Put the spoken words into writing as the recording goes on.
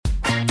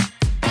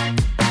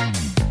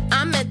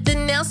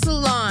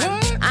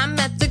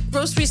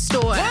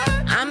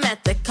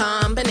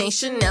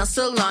combination nail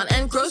salon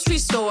and grocery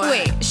store.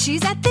 Wait,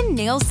 she's at the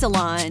nail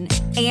salon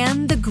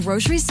and the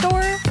grocery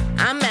store?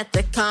 I'm at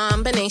the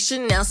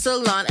combination nail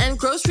salon and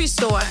grocery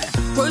store.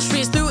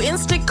 Groceries through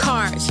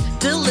Instacart,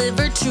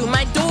 delivered to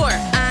my door.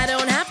 I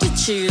don't have to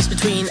choose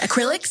between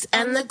acrylics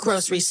and the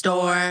grocery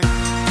store.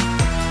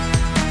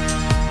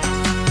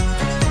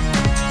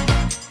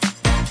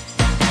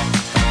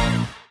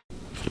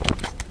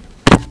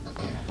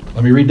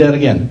 Let me read that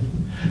again.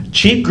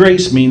 Cheap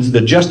grace means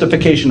the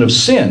justification of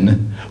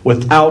sin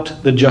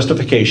without the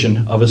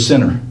justification of a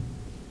sinner.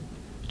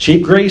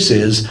 Cheap grace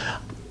is,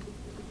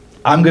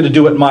 I'm going to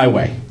do it my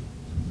way.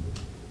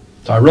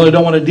 So I really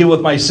don't want to deal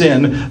with my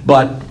sin,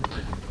 but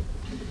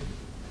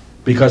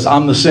because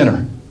I'm the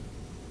sinner.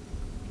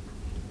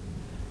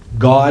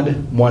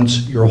 God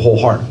wants your whole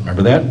heart.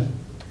 Remember that?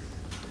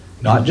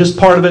 Not just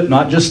part of it,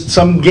 not just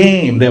some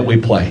game that we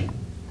play.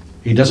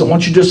 He doesn't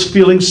want you just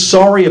feeling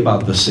sorry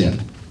about the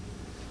sin.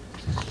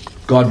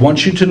 God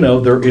wants you to know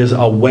there is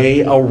a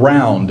way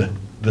around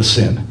the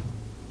sin.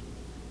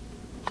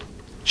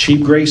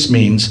 Cheap grace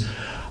means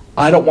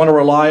I don't want to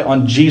rely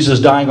on Jesus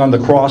dying on the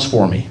cross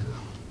for me.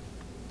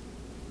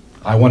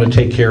 I want to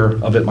take care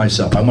of it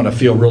myself. I want to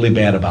feel really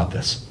bad about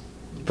this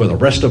for the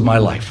rest of my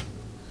life.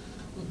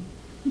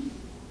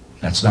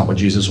 That's not what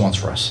Jesus wants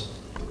for us.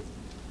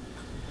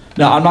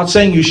 Now, I'm not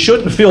saying you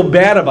shouldn't feel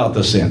bad about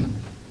the sin.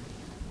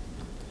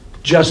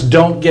 Just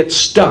don't get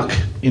stuck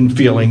in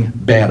feeling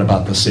bad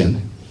about the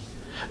sin.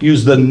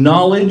 Use the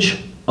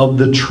knowledge of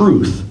the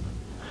truth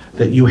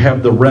that you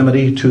have the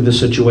remedy to the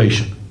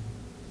situation.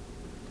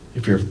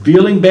 If you're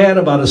feeling bad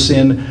about a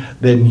sin,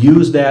 then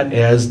use that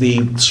as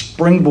the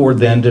springboard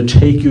then to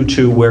take you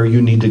to where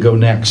you need to go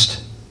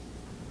next.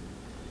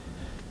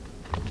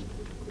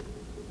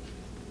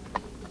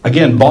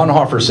 Again,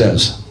 Bonhoeffer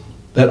says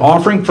that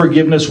offering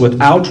forgiveness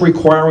without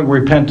requiring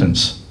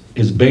repentance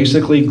is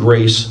basically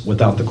grace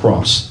without the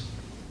cross.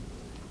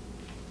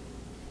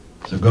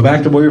 So go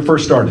back to where we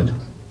first started.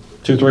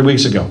 2-3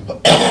 weeks ago,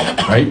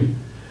 right?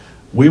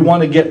 We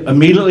want to get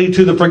immediately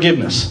to the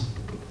forgiveness,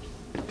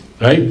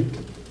 right?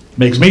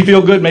 Makes me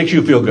feel good, makes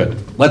you feel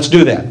good. Let's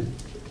do that.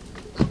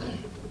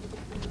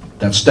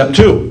 That's step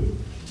 2.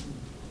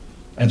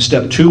 And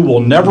step 2 will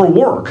never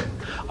work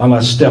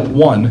unless step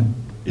 1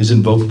 is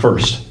invoked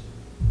first.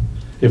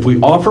 If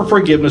we offer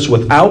forgiveness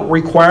without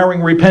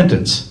requiring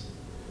repentance,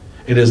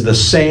 it is the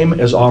same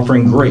as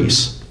offering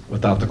grace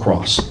without the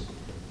cross.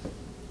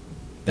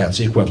 That's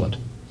the equivalent.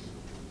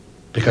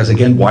 Because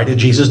again, why did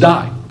Jesus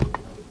die?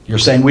 You're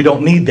saying we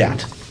don't need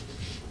that.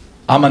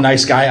 I'm a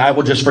nice guy, I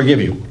will just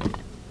forgive you.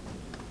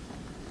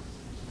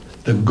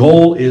 The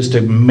goal is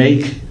to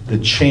make the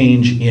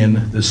change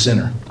in the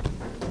sinner.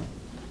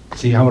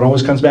 See how it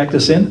always comes back to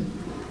sin?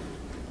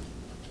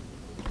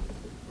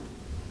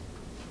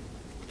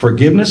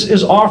 Forgiveness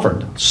is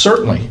offered,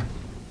 certainly.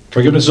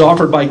 Forgiveness is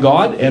offered by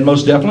God and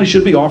most definitely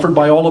should be offered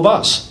by all of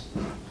us.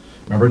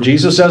 Remember,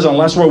 Jesus says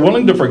unless we're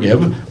willing to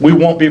forgive, we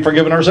won't be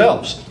forgiven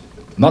ourselves.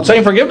 I'm not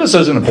saying forgiveness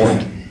isn't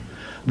important.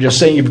 I'm just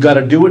saying you've got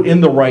to do it in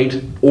the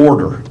right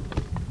order.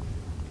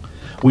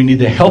 We need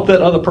to help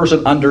that other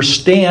person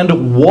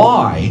understand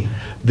why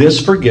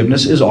this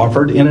forgiveness is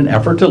offered in an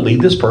effort to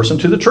lead this person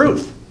to the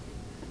truth.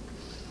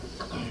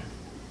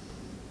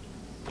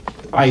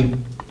 I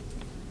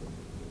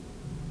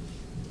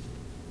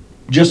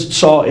just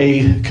saw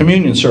a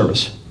communion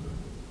service.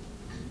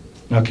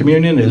 Now,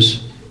 communion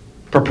is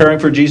preparing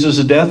for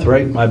Jesus' death,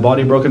 right? My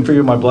body broken for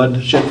you, my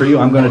blood shed for you.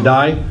 I'm going to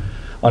die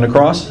on the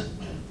cross.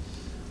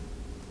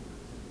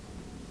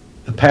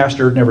 The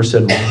pastor never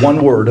said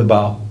one word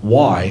about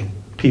why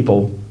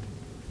people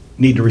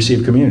need to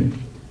receive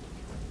communion.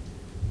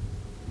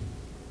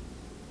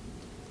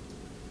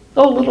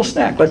 Oh, a little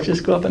snack. Let's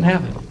just go up and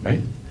have it,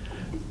 right?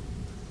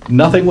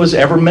 Nothing was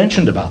ever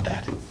mentioned about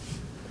that.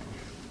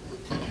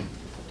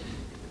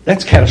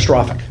 That's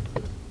catastrophic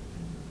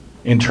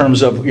in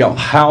terms of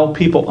how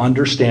people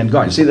understand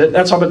God. See,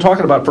 that's what I've been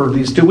talking about for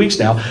these 2 weeks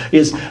now,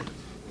 is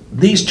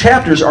these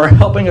chapters are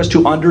helping us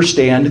to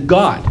understand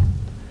God.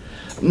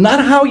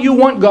 Not how you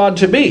want God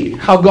to be,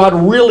 how God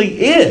really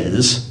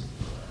is,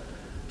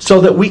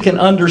 so that we can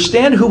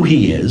understand who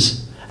He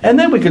is, and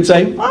then we can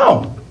say,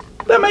 oh,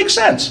 that makes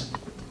sense.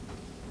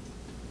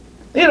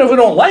 If we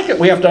don't like it,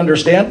 we have to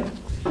understand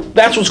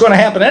that's what's going to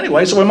happen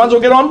anyway, so we might as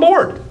well get on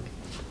board.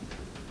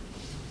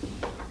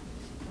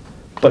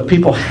 But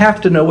people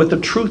have to know what the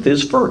truth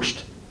is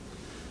first.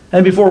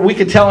 And before we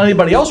can tell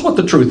anybody else what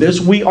the truth is,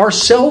 we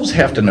ourselves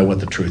have to know what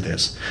the truth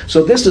is.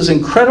 So this is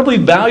incredibly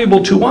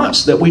valuable to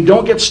us, that we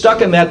don't get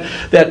stuck in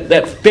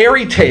that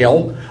fairy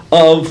tale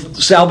of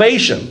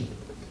salvation.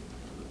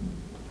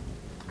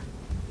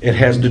 It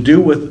has to do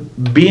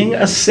with being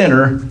a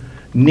sinner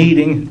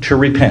needing to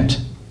repent.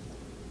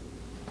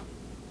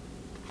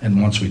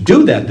 And once we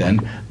do that,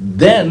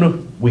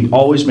 then we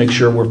always make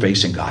sure we're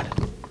facing God.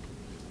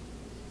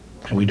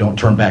 And we don't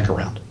turn back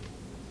around.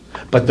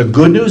 But the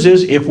good news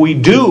is, if we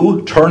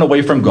do turn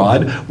away from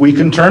God, we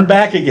can turn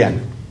back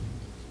again.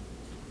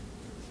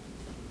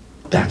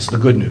 That's the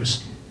good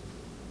news.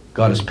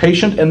 God is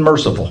patient and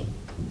merciful.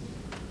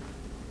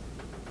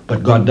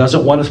 But God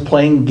doesn't want us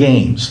playing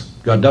games.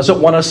 God doesn't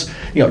want us,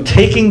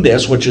 taking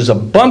this, which is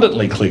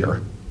abundantly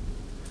clear,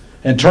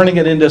 and turning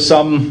it into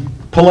some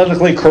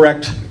politically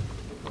correct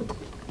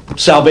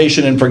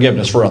salvation and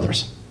forgiveness for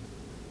others.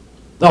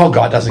 Oh,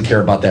 God doesn't care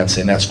about that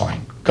sin. That's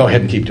fine. Go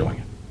ahead and keep doing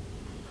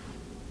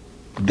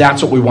it.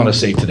 That's what we want to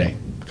say today,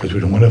 because we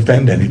don't want to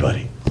offend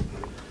anybody.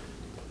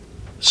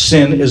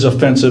 Sin is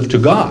offensive to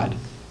God.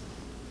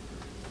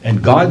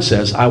 And God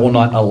says, I will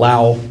not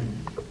allow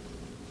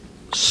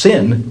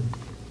sin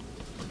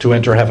to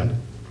enter heaven.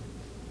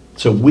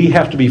 So we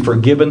have to be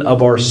forgiven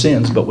of our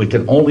sins, but we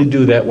can only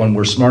do that when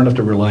we're smart enough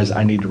to realize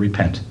I need to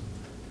repent.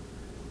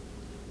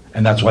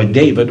 And that's why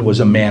David was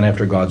a man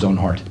after God's own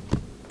heart.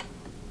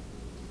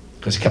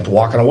 Because he kept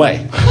walking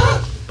away.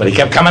 But he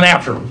kept coming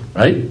after him,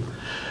 right?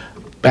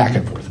 Back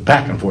and forth,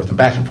 back and forth, and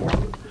back and forth.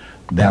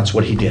 That's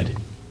what he did.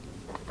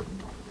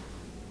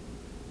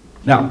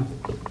 Now,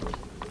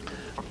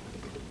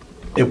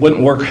 it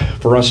wouldn't work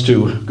for us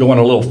to go on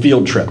a little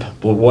field trip.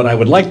 But what I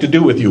would like to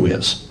do with you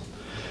is,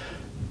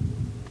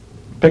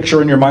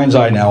 picture in your mind's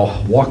eye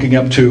now, walking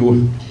up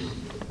to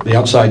the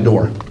outside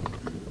door.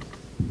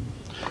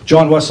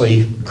 John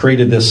Wesley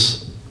created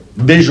this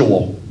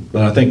visual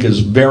that I think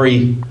is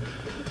very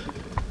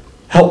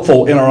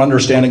helpful in our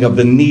understanding of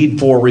the need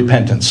for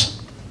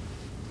repentance.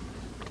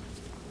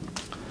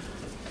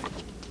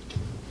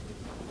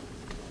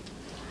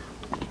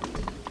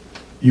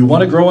 You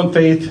want to grow in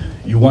faith.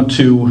 You want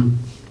to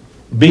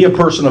be a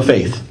person of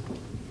faith.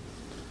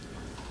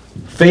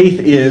 Faith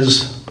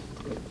is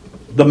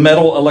the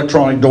metal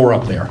electronic door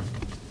up there.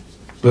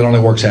 That only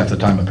works half the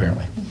time,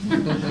 apparently.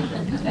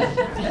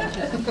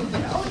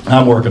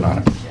 I'm working on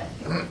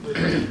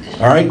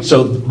it. All right,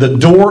 so the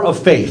door of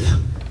faith.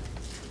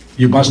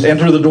 You must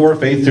enter the door of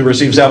faith to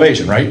receive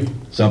salvation, right?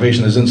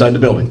 Salvation is inside the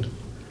building.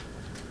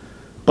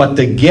 But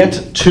to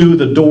get to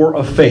the door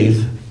of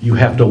faith, you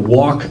have to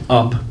walk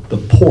up the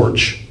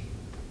porch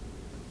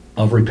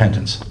of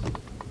repentance.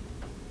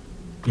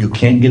 You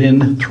can't get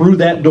in through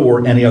that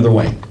door any other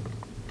way.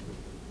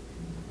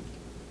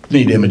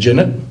 Need image in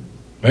it,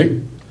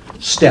 right?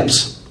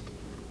 Steps.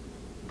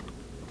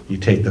 You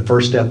take the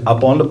first step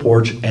up on the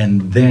porch,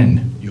 and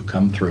then you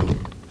come through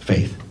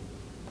faith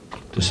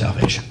to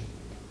salvation.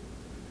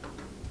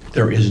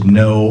 There is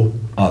no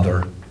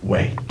other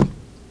way.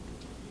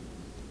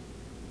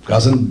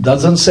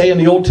 Doesn't say in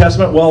the Old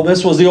Testament, well,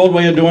 this was the old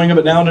way of doing it,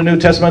 but now in the New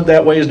Testament,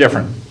 that way is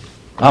different.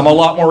 I'm a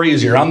lot more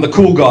easier. I'm the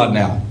cool God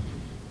now.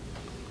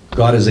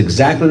 God is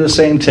exactly the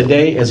same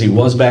today as he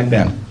was back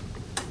then.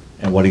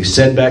 And what he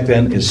said back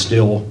then is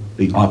still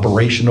the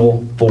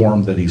operational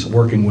form that he's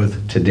working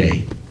with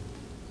today.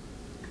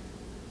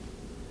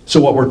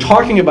 So what we're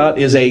talking about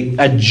is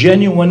a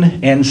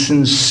genuine and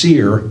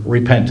sincere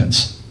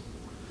repentance.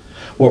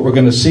 What we're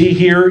going to see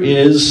here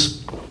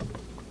is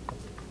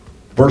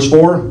verse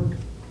 4.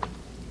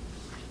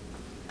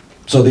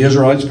 So the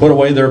Israelites put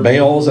away their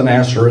Baals and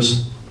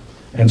Ashtoreths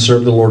and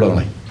served the Lord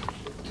only.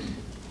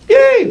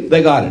 Yay!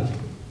 They got it.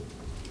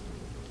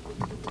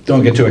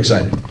 Don't get too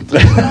excited.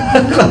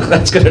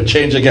 That's going to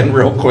change again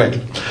real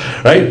quick.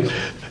 Right?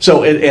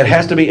 So it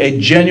has to be a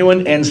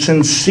genuine and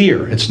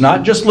sincere. It's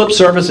not just lip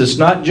service. It's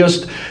not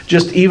just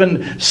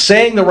even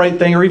saying the right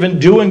thing or even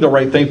doing the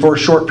right thing for a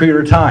short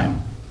period of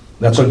time.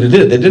 That's what they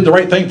did. They did the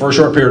right thing for a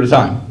short period of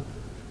time.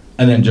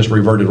 And then just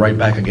reverted right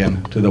back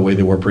again to the way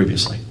they were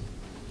previously.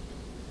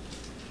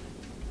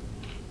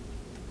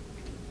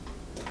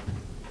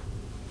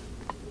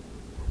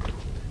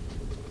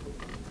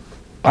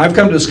 I've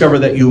come to discover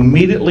that you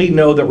immediately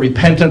know that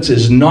repentance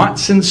is not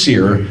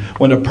sincere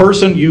when a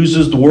person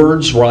uses the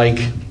words like,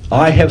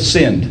 I have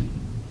sinned,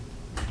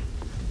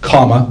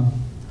 comma,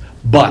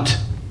 but.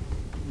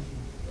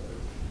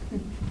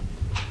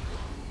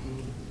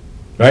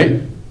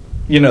 Right?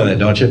 You know that,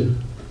 don't you?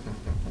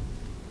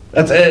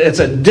 It's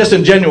a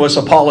disingenuous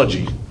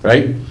apology,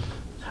 right?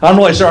 I'm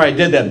really sorry I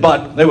did that,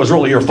 but it was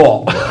really your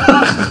fault.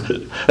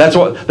 That's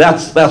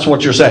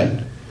what you're saying.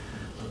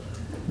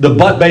 The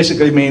but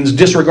basically means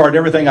disregard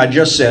everything I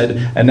just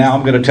said, and now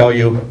I'm going to tell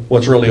you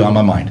what's really on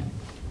my mind.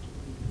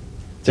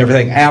 It's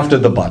everything after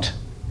the but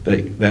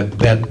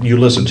that you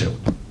listen to.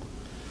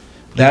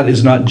 That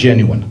is not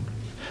genuine.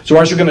 So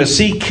as you're going to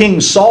see King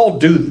Saul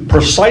do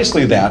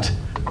precisely that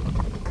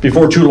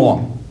before too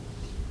long.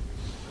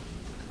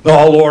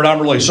 Oh, Lord, I'm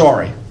really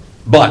sorry.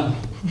 But.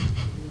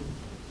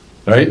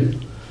 Right?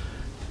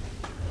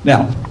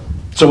 Now,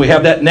 so we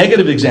have that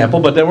negative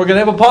example, but then we're going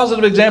to have a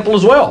positive example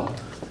as well.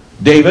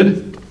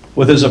 David,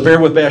 with his affair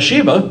with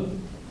Bathsheba,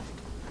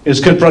 is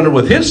confronted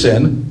with his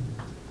sin,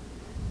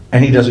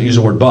 and he doesn't use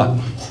the word but.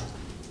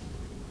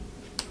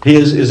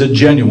 His is a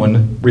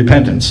genuine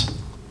repentance.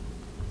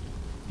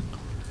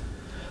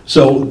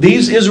 So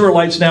these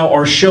Israelites now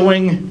are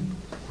showing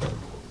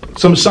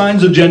some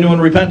signs of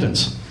genuine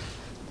repentance.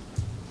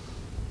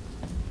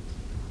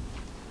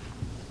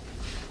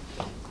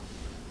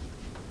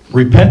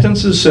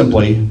 Repentance is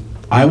simply,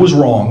 I was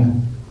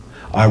wrong,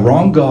 I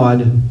wronged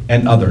God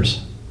and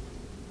others.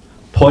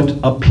 Put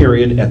a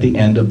period at the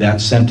end of that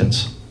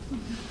sentence.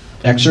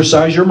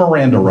 Exercise your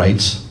Miranda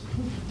rights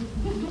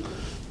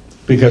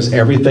because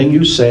everything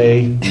you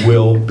say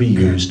will be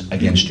used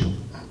against you.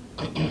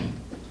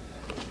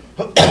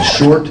 It's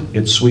short,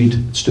 it's sweet,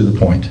 it's to the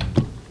point.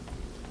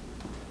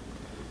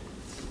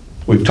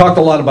 We've talked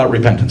a lot about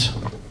repentance.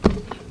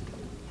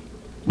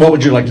 What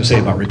would you like to say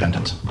about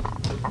repentance?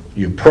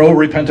 You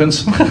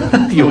pro-repentance?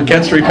 You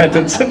against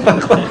repentance?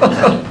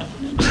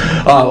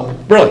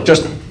 Really,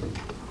 just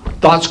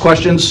thoughts,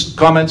 questions,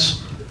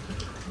 comments?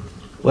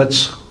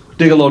 Let's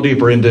dig a little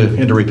deeper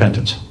into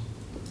repentance.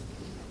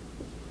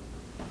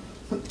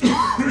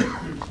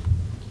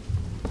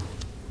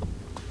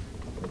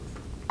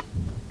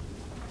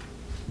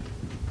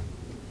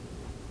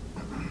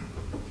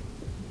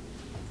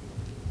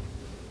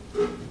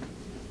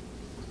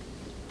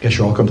 Guess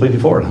you're all completely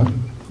for it, huh?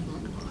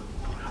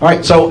 All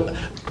right, so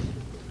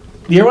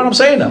you hear what I'm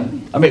saying now?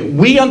 I mean,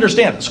 we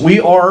understand this.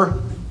 We are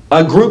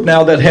a group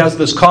now that has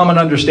this common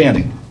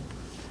understanding.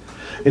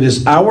 It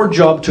is our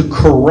job to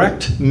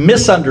correct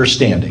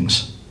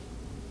misunderstandings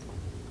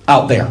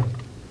out there.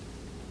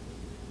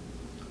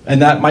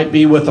 And that might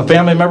be with a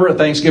family member at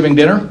Thanksgiving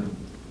dinner.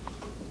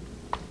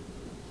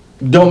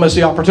 Don't miss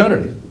the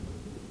opportunity.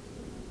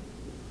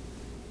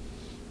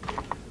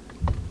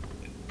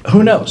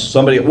 Who knows?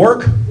 Somebody at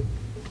work,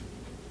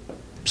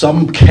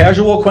 some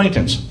casual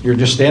acquaintance you're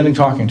just standing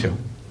talking to.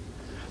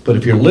 But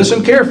if you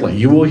listen carefully,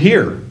 you will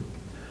hear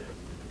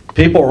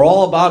people are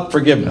all about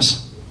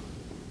forgiveness,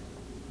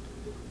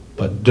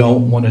 but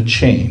don't want to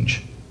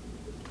change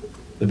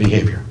the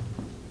behavior.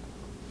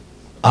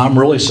 I'm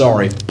really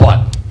sorry,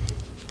 but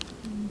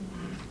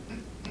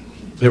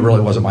it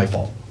really wasn't my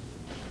fault.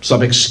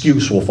 Some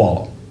excuse will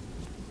follow.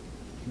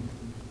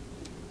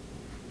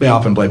 They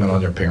often blame it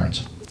on their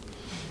parents.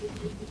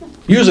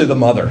 Usually the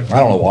mother. I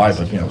don't know why,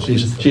 but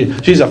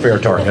she's a fair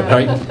target,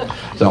 right?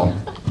 So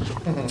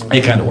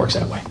it kind of works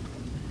that way.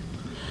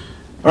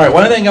 All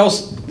right, anything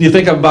else you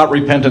think of about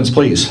repentance,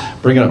 please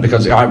bring it up,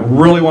 because I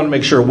really want to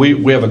make sure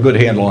we have a good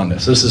handle on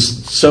this. This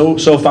is so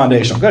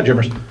foundational. Go ahead,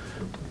 Jimmers.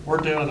 We're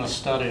doing a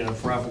study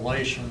of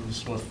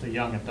Revelations with the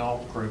young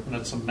adult group, and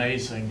it's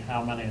amazing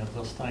how many of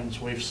the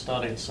things we've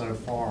studied so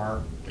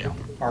far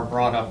are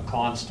brought up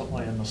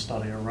constantly in the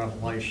study of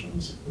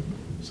Revelations.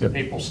 So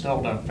people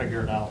still don't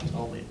figure it out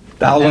until the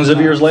thousands of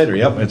years later.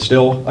 Yep, it's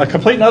still a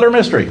complete and utter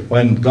mystery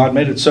when God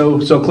made it so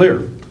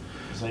clear.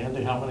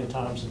 Andy, how many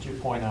times did you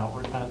point out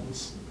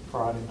repentance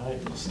Friday night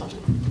and stuff?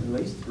 At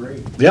least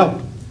 3. Yep.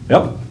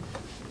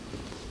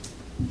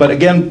 But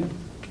again,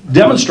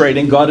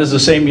 demonstrating God is the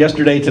same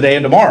yesterday, today,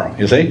 and tomorrow,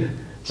 you see?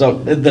 So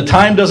the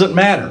time doesn't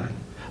matter.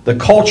 The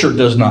culture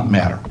does not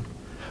matter.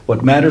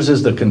 What matters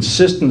is the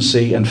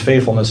consistency and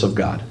faithfulness of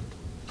God.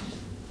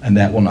 And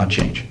that will not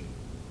change.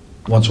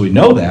 Once we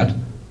know that,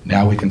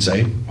 now we can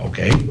say,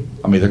 okay,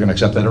 I'm either going to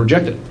accept that or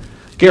reject it.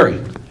 Gary,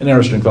 an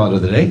interesting thought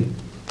of the day.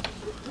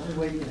 The only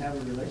way you can have a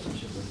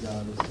relationship with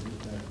God is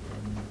through that.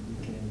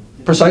 You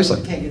can't,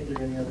 Precisely. You can't get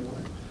there any other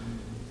way.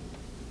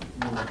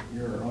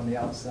 You're on the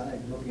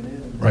outside looking in.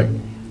 And right.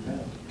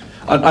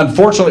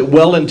 Unfortunately,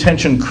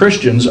 well-intentioned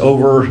Christians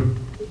over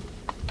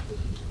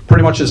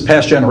pretty much this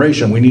past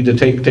generation, we need to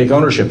take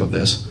ownership of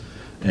this.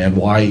 And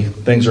why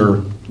things are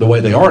the way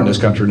they are in this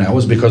country now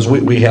is because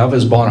we have,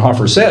 as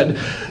Bonhoeffer said,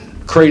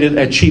 created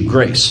a cheap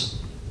grace.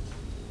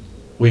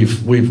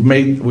 We've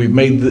made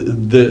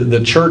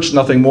the church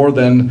nothing more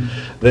than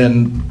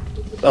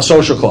a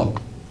social club.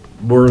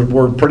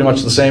 We're pretty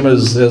much the same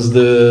as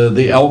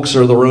the Elks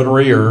or the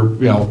Rotary or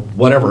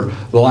whatever,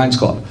 the Lions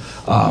Club.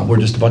 We're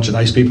just a bunch of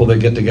nice people that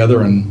get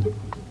together and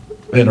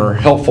are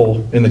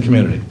helpful in the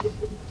community.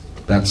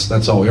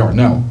 That's all we are.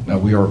 No,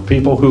 we are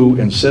people who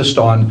insist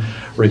on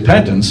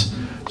repentance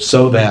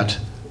so that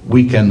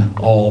we can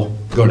all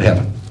go to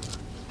heaven.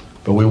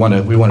 But we want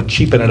to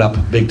cheapen it up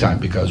big time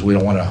because we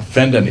don't want to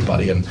offend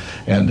anybody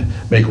and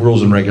make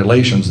rules and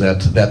regulations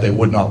that they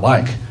would not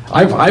like.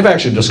 I've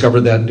actually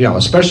discovered that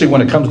especially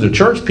when it comes to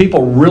church,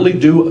 people really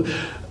do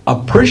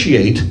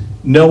appreciate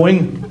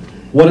knowing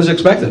what is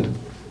expected.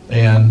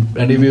 And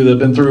any of you that have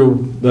been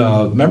through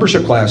the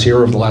membership class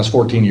here over the last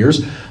 14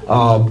 years,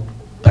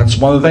 that's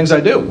one of the things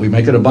I do. We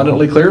make it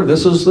abundantly clear.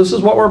 This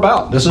is what we're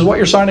about. This is what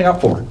you're signing up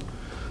for.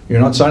 You're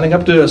not signing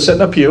up to sit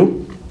in a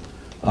pew.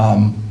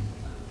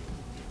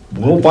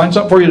 We'll find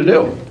something for you to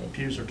do. The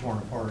pews are torn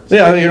apart.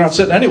 Yeah, you're not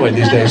sitting anyway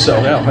these days, so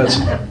you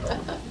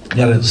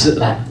got to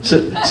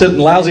sit in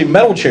lousy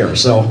metal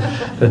chairs. So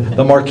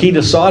the Marquis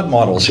de Sade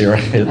models here.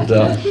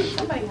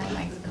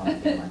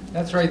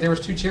 That's right. There was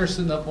 2 chairs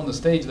sitting up on the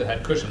stage that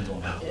had cushions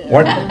on them.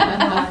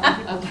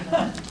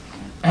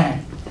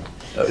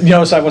 You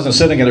notice I wasn't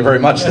sitting in it very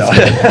much though.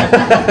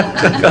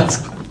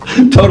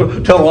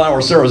 total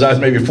hour service. I was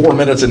maybe 4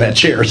 minutes in that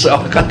chair. So.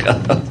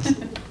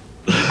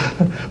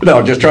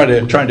 No, just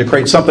trying to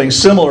create something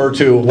similar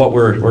to what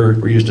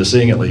we're used to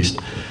seeing at least.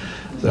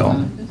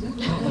 So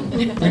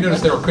we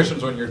noticed there were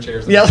cushions on your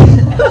chairs. Yeah.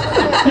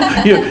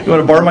 you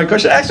want to borrow my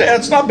cushion? Actually,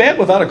 it's not bad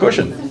without a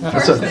cushion.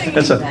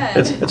 It's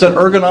an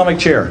ergonomic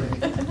chair.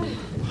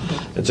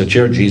 It's a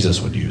chair Jesus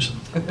would use.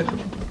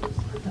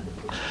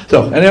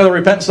 So, any other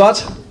repentance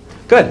thoughts?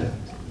 Good.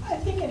 I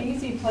think an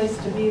easy place place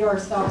to beat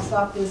ourselves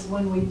up is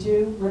when we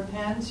do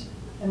repent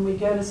and we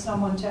go to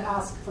someone to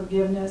ask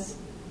forgiveness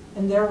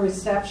and their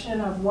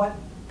reception of what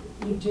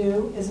you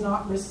do is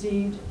not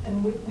received.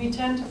 And we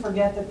tend to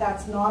forget that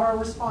that's not our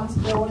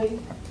responsibility.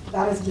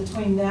 That is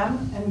between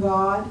them and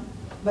God.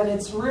 But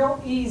it's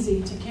real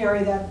easy to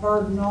carry that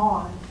burden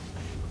on,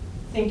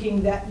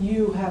 thinking that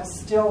you have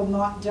still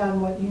not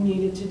done what you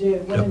needed to do,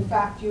 when in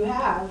fact you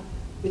have,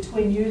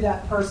 between you,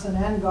 that person,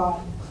 and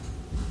God.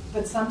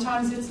 But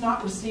sometimes it's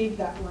not received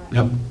that way.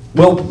 Yep.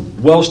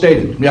 Well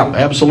stated. Yeah,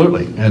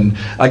 absolutely. And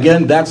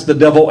again, that's the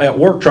devil at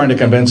work trying to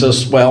convince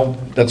us, well,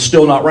 that's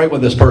still not right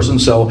with this person.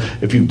 So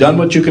if you've done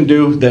what you can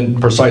do, then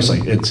precisely.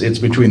 It's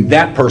between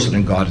that person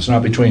and God. It's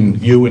not between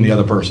you and the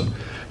other person.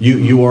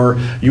 You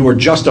are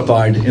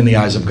justified in the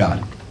eyes of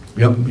God.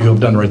 Yep, you have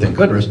done the right thing.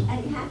 Good, Riz. And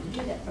you have to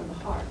do that from the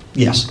heart.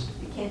 Yes.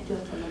 You can't do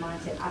it from the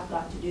mindset, I've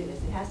got to do this.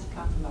 It has to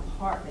come from the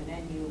heart, and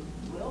then you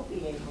will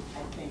be able,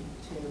 I think,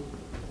 to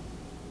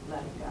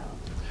let it go.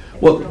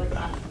 Well, really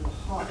comes from the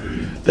heart.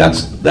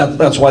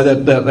 That's why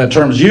that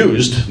term's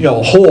used,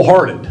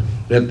 wholehearted.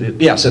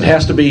 Yes, it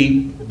has to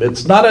be,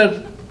 it's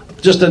not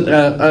just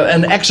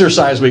an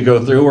exercise we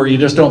go through, or you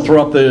just don't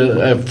throw up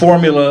the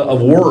formula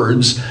of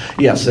words.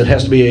 Yes, it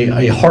has to be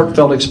a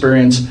heartfelt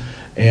experience,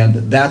 and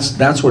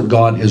that's what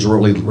God is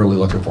really, really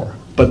looking for.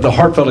 But the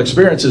heartfelt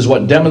experience is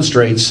what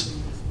demonstrates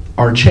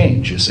our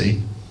change, you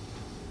see.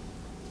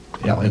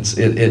 It's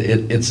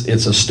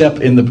a step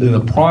in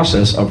the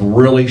process of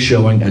really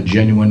showing a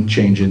genuine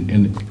change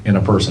in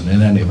a person,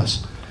 in any of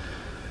us.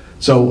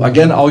 So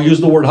again, I'll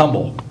use the word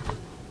humble.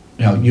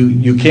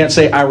 You can't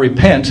say I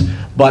repent,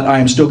 but I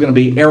am still going to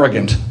be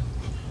arrogant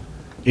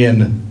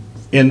in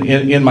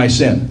my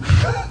sin.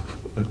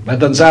 That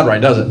doesn't sound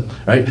right, does it?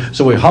 Right?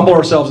 So we humble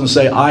ourselves and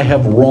say, I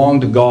have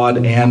wronged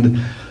God and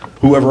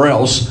whoever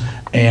else,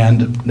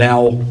 and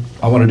now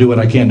I want to do what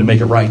I can to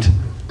make it right.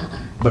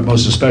 But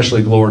most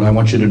especially, Lord, I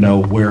want you to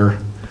know where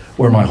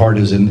my heart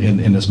is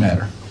in this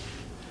matter.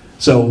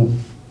 So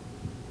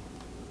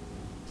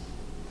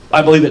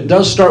I believe it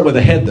does start with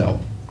the head, though.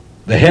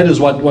 The head is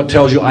what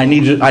tells you I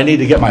need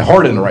to get my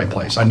heart in the right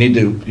place. I need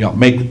to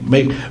make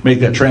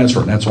that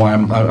transfer. And that's why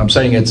I'm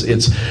saying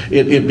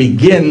it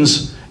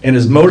begins and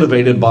is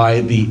motivated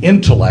by the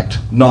intellect,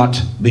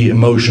 not the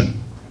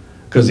emotion.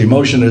 Because the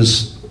emotion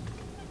is,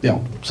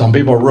 some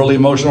people are really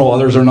emotional,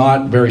 others are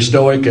not, very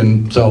stoic,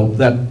 and so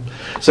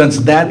since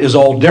that is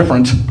all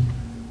different,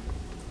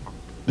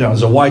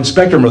 there's a wide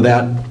spectrum of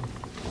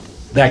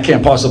that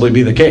can't possibly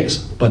be the case.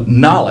 But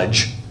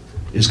knowledge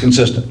is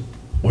consistent.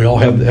 We all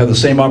have the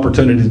same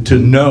opportunity to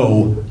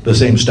know the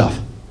same stuff.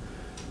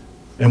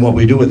 And what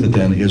we do with it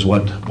then is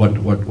what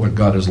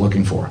God is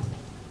looking for.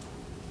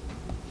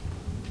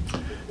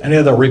 Any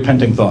other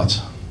repenting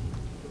thoughts?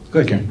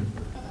 Go ahead, Karen.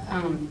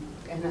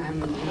 And I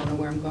don't know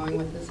where I'm going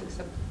with this,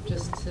 except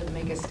just to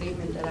make a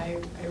statement that I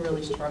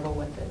really struggle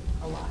with it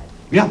a lot.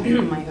 Yeah.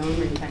 My own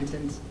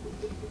repentance,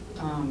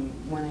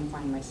 when I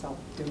find myself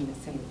doing the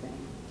same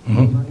thing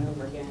over and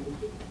over again,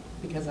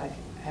 because I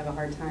have a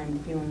hard time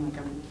feeling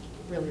like I'm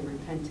really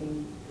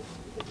repenting.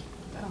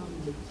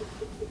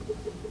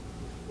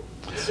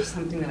 It's just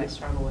something that I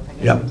struggle with. I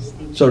guess.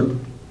 Yeah. So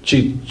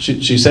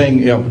she's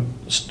saying,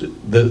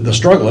 the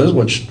struggle is,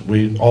 which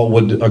we all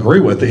would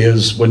agree with,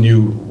 is when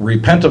you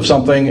repent of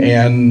something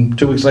and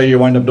 2 weeks later you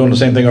wind up doing the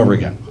same thing over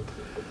again.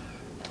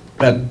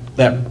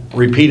 That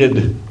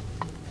repeated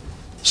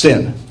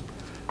sin.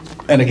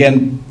 And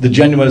again, the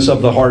genuineness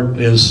of the heart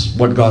is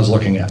what God's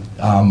looking at.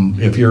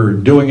 If you're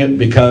doing it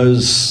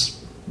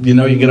because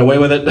you get away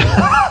with it,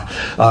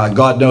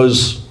 God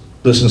knows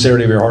the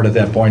sincerity of your heart at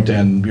that point,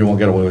 and you won't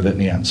get away with it in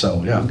the end.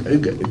 So, yeah.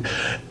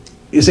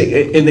 You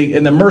see,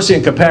 in the mercy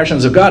and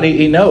compassions of God,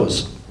 He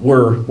knows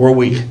we're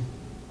weak,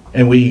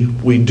 and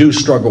we do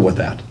struggle with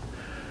that.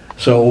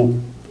 So,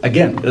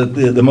 again,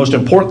 the most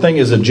important thing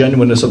is the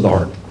genuineness of the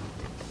heart.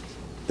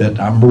 That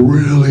I'm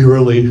really,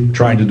 really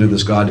trying to do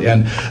this, God.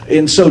 And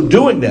in so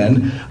doing,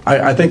 then,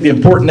 I think the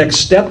important next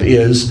step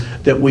is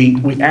that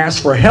we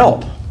ask for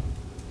help.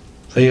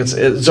 See,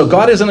 so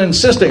God isn't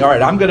insisting, all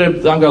right, I'm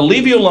gonna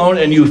leave you alone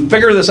and you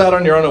figure this out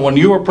on your own, and when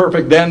you are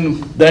perfect,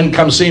 then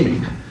come see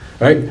me.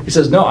 Right? He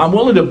says, no, I'm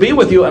willing to be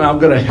with you, and I'm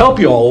going to help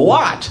you a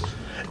lot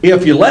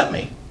if you let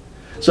me.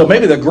 So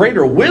maybe the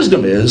greater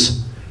wisdom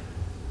is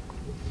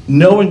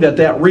knowing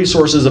that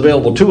resource is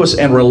available to us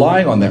and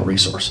relying on that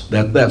resource,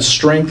 that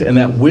strength and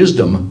that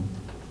wisdom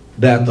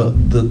that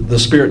the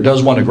Spirit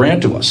does want to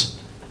grant to us.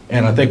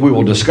 And I think we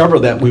will discover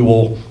that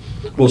we'll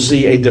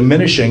see a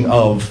diminishing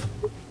of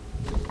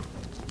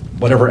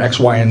whatever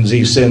X, Y, and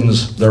Z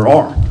sins there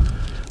are.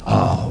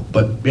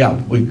 But yeah,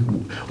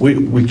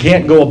 we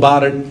can't go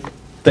about it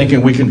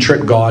thinking we can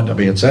trick God. I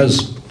mean, it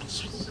says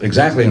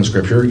exactly in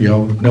Scripture,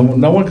 no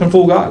one can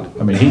fool God.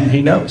 I mean,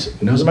 He knows.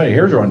 He knows how many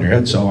hairs are on your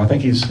head. So I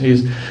think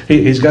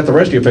He's got the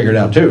rest of you figured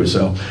out too.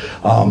 So,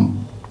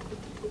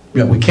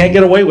 we can't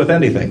get away with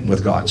anything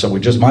with God. So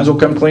we just might as well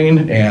come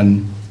clean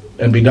and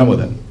be done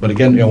with it. But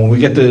again, when we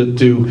get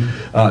to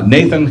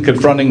Nathan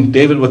confronting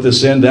David with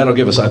his sin, that'll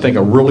give us, I think,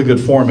 a really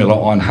good formula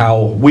on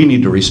how we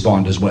need to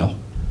respond as well.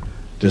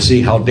 to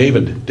see how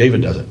David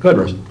does it. Go ahead,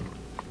 Rose.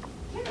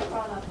 You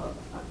brought up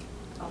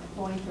a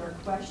point or a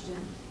question.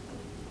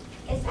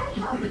 Is that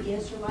how the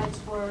Israelites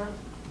were?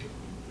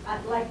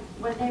 Like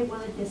when they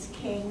wanted this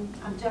king,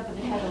 I'm jumping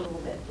ahead a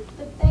little bit,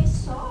 but they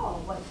saw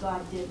what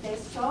God did. They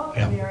saw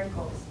the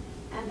miracles,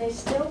 and they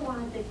still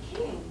wanted the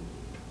king.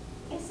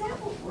 Is that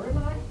what we're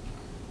like?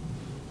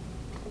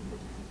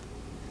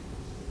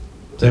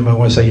 Does anybody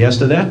want to say yes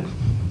to that?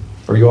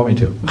 Or you want me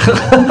to?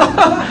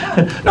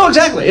 No,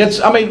 exactly.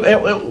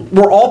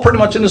 We're all pretty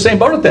much in the same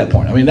boat at that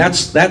point. I mean,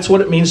 that's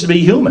what it means to be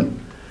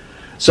human.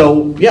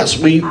 So, yes,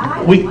 we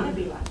want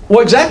to be like that. Well,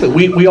 exactly.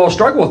 We all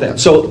struggle with that.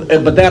 So,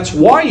 but that's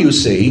why you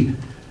see,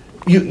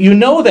 you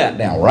know that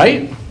now,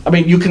 right? I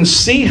mean, you can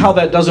see how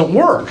that doesn't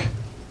work.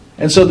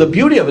 And so the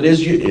beauty of it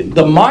is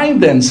the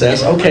mind then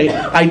says, okay,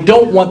 I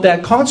don't want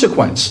that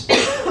consequence.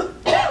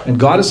 And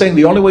God is saying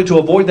the only way to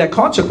avoid that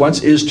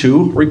consequence is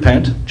to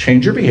repent,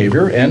 change your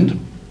behavior,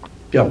 and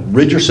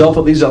rid yourself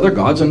of these other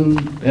gods,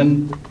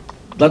 and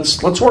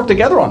let's work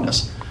together on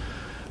this.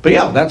 But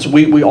yeah,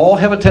 we all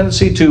have a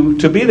tendency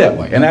to be that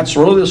way. And that's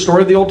really the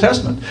story of the Old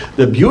Testament.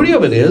 The beauty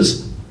of it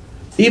is,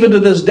 even to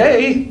this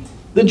day,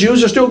 the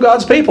Jews are still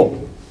God's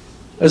people.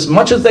 As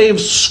much as they've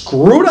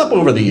screwed up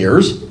over the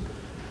years,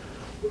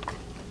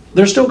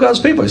 they're still God's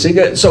people. You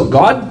see, so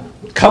God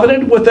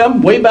covenanted with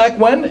them way back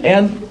when,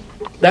 and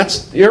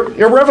that's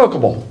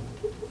irrevocable.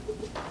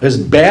 As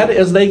bad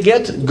as they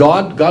get,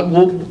 God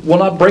will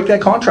not break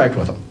that contract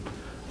with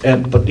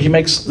them. But He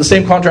makes the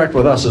same contract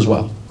with us as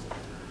well.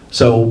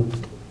 So,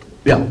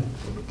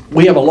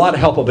 we have a lot of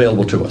help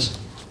available to us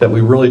that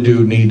we really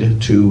do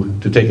need to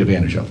take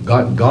advantage of.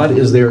 God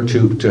is there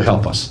to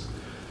help us.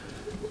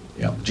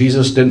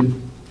 Jesus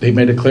didn't. He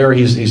made it clear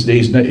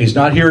he's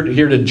not here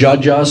to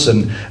judge us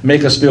and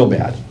make us feel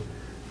bad.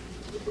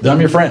 I'm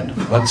your friend.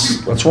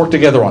 Let's work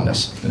together on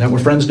this. Isn't that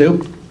what friends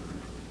do?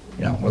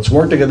 Let's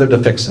work together to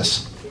fix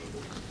this.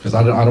 Because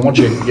I don't want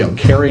you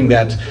carrying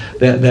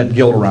that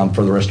guilt around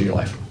for the rest of your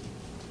life.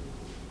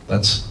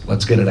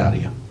 Let's get it out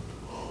of you.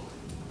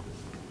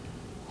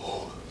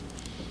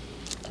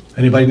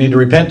 Anybody need to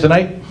repent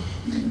tonight?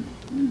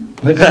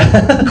 How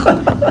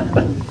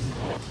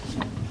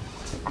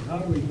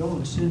do we go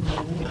and sin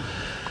no more?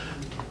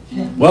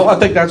 Well, I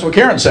think that's what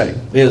Karen's saying,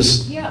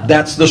 is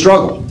that's the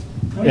struggle.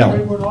 The only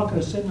way we're not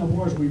going to sin no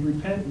more is we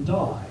repent and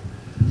die.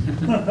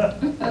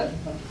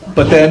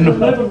 But then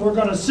we're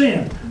going to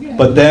sin.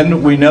 But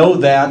then we know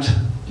that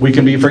we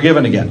can be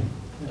forgiven again.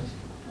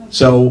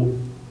 So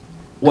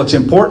what's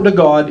important to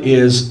God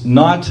is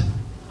not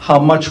how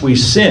much we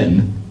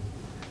sin,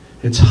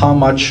 it's how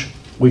much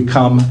we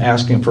come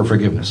asking for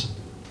forgiveness.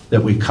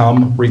 That we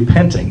come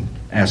repenting,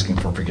 asking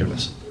for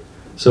forgiveness.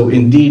 So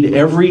indeed,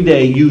 every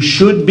day you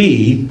should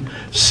be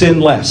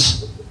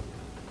sinless.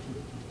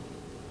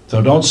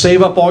 So don't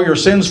save up all your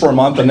sins for a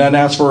month and then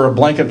ask for a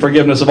blanket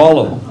forgiveness of all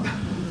of them.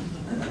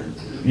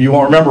 You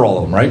won't remember all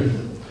of them, right?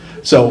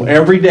 So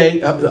every day,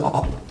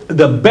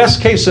 the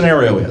best case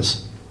scenario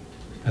is,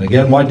 and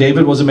again, why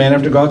David was a man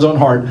after God's own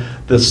heart,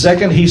 the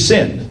second he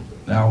sinned,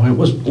 now it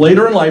was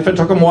later in life, it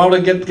took him a while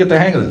to get the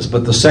hang of this,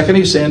 but the second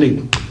he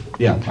sinned,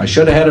 I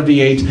should have had a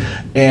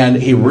V8, and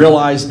he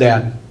realized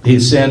that he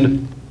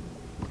sinned.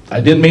 I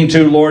didn't mean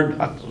to, Lord.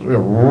 I'm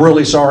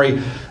really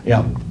sorry.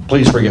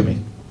 Please forgive me.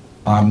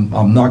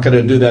 I'm not going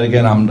to do that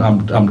again.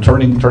 I'm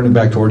turning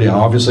back toward you.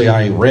 Obviously,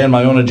 I ran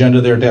my own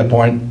agenda there at that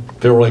point.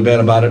 Feel really bad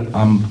about it.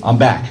 I'm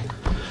back.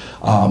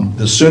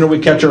 The sooner we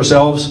catch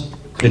ourselves,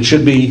 it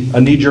should be a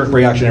knee-jerk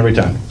reaction every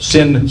time.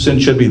 Sin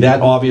should be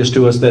that obvious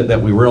to us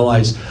that we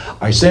realize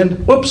I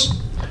sinned.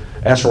 Whoops.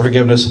 Ask for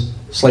forgiveness.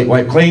 Slate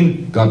wiped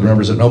clean. God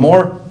remembers it no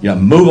more. You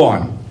move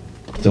on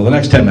till the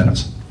next 10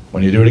 minutes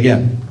when you do it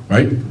again.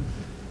 Right?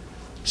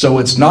 So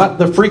it's not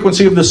the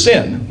frequency of the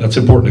sin that's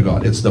important to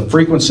God. It's the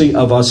frequency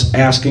of us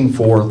asking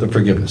for the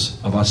forgiveness,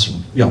 of us,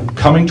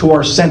 coming to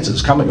our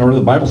senses, or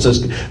the Bible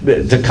says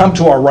to come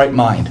to our right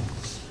mind.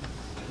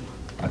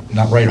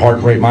 Not right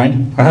heart, right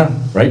mind,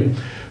 right?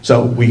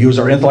 So we use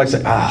our intellect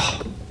and say,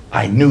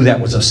 I knew that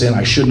was a sin.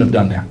 I shouldn't have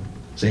done that.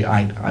 See,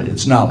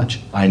 it's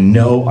knowledge. I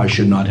know I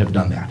should not have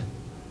done that.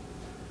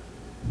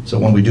 So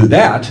when we do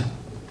that,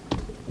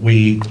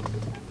 we,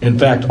 in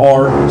fact,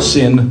 are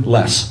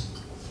sinless.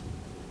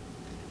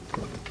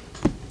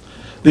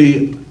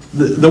 The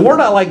word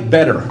I like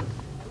better,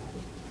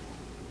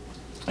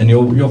 and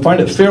you'll find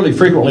it fairly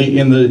frequently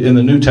in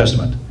the New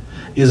Testament,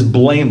 is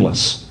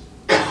blameless.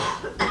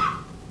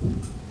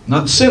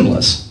 Not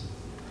sinless,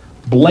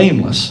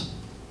 blameless.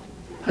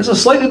 Has a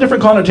slightly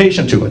different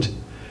connotation to it,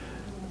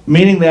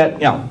 meaning that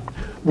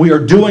we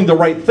are doing the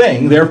right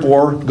thing,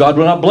 therefore God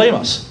will not blame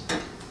us.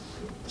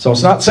 So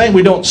it's not saying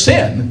we don't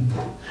sin;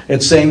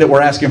 it's saying that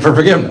we're asking for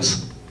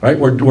forgiveness. Right?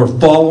 We're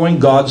following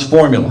God's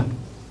formula.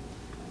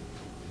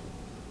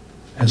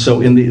 And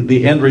so in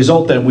the end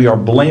result, then, we are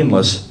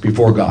blameless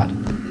before God.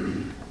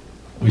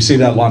 We see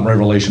that a lot in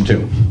Revelation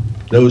 2.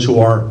 Those who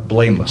are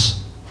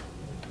blameless.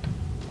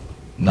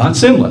 Not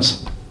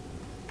sinless.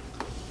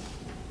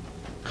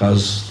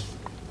 Because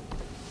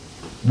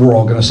we're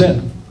all going to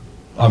sin.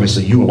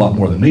 Obviously, you a lot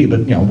more than me, but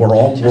we're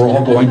all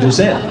going to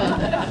sin.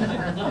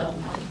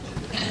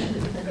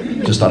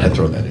 Just thought I'd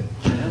throw that in.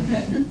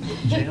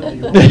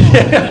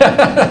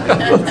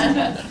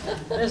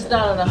 There's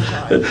not enough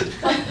time.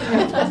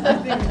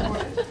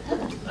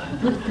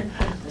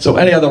 So,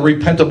 any other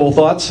repentable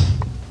thoughts?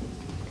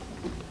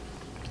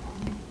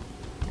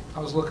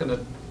 I was looking at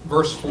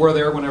verse 4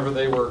 there whenever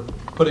they were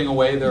putting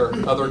away their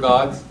other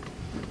gods.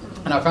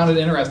 And I found it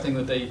interesting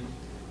that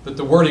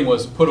the wording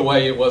was put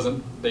away. It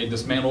wasn't they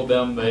dismantled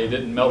them, they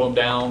didn't melt them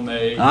down,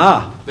 they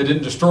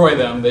didn't destroy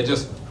them, they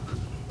just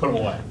put them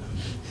away.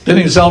 Didn't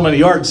even sell them in a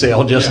yard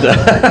sale, just put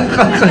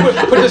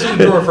this in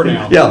the drawer for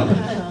now.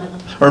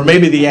 Yeah. Or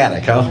maybe the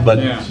attic, huh?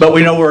 But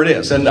we know where it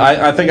is. And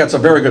I think that's a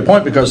very good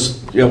point,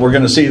 because we're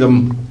going to see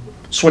them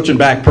switching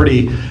back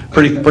pretty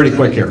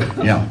quick here.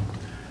 Yeah.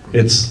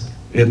 It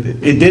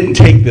didn't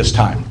take this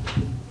time,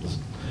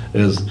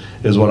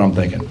 is what I'm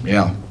thinking.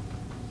 Yeah.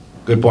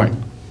 Good point.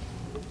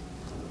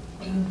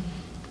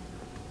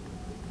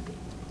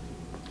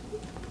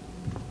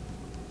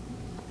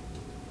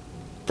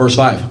 Verse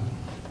 5.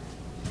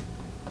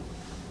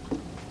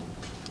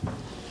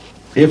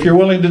 If you're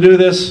willing to do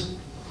this,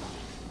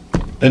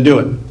 then do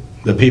it.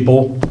 The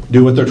people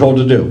do what they're told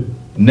to do.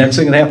 Next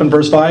thing that happened,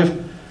 verse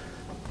 5,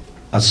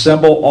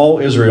 assemble all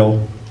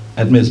Israel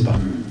at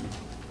Mizpah,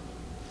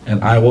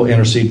 and I will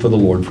intercede for the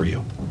Lord for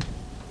you.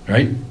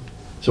 Right?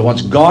 So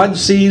once God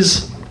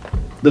sees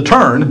the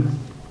turn,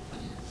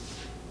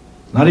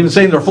 not even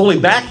saying they're fully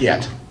back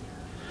yet,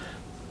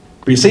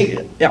 but you see,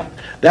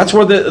 that's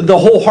where the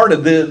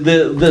wholehearted,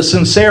 the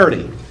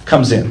sincerity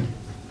comes in.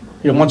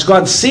 Once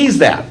God sees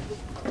that,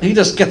 He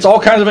just gets all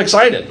kinds of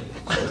excited.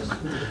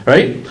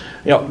 Right?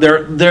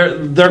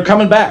 They're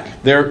coming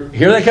back. Here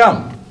they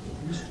come.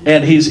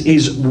 And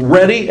he's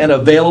ready and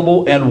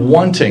available and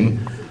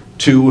wanting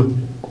to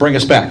bring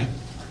us back.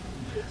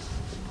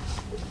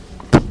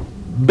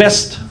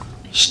 Best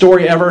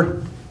story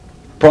ever,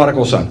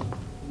 prodigal son.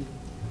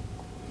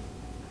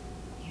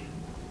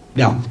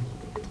 Now,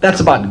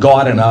 that's about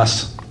God and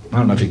us. I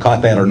don't know if you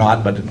caught that or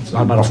not, but it's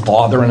not about a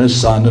father and his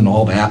son and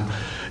all that.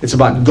 It's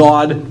about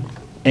God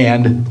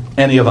and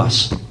any of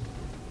us.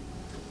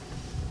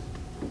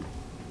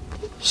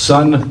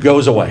 Son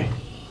goes away,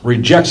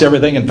 rejects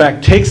everything, in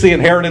fact, takes the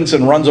inheritance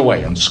and runs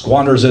away and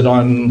squanders it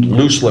on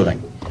loose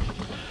living.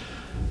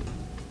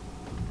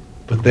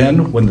 But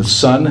then, when the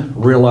son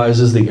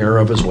realizes the error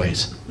of his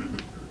ways,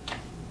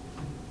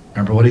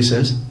 remember what he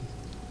says?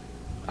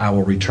 I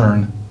will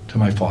return to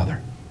my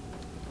father.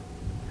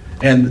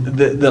 And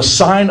the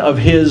sign of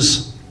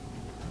his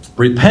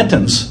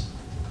repentance,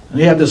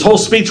 he had this whole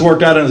speech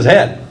worked out in his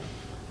head.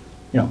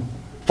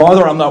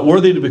 Father, I'm not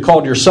worthy to be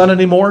called your son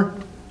anymore.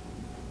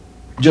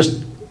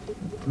 Just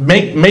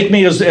make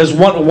me as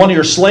one of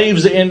your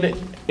slaves in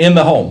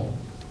the home.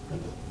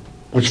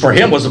 Which for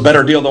him was a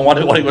better deal than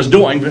what he was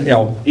doing,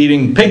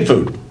 eating pig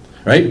food.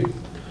 Right?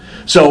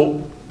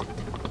 So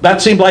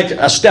that seemed like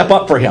a step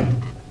up for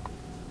him.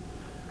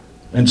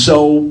 And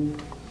so,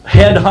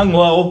 head hung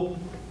low,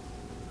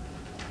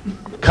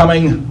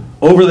 coming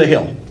over the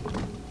hill.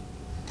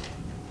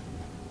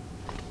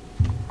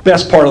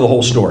 Best part of the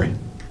whole story.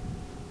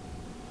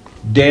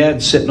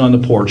 Dad sitting on the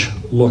porch,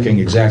 looking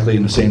exactly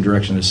in the same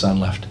direction his son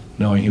left,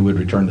 knowing he would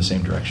return the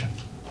same direction.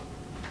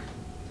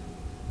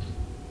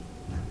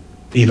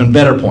 Even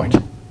better point.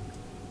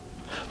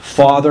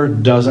 Father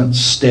doesn't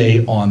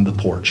stay on the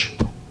porch.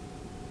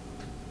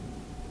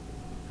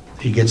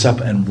 He gets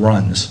up and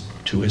runs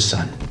to his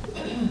son.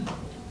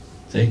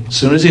 See? As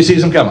soon as he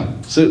sees him coming,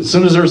 as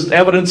soon as there's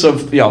evidence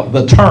of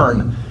the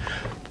turn,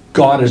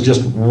 God is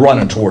just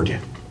running toward you.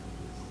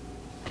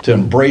 To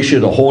embrace you,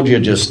 to hold you,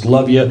 just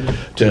love you,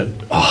 to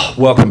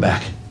welcome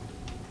back.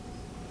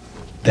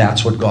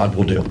 That's what God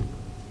will do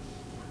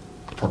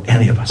for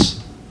any of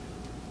us.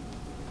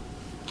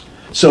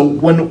 So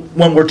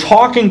when we're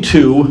talking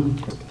to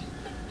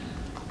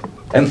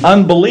an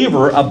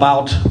unbeliever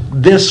about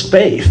this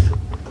faith,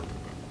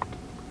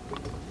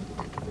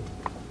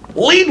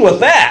 lead with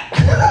that.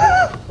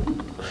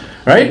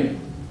 Right?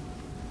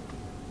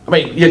 I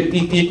mean,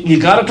 you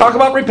got to talk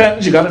about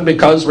repentance. You got to,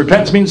 because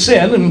repentance means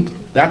sin, and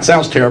that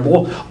sounds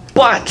terrible.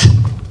 But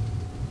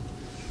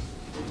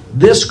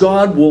this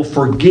God will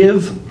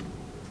forgive,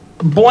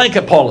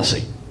 blanket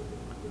policy,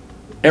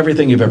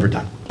 everything you've ever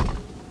done.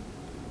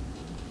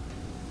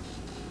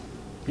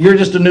 You're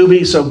just a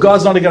newbie, so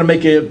God's not going to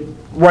make you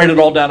write it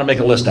all down and make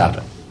a list out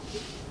of it.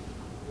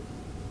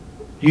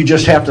 You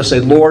just have to say,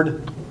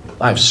 Lord,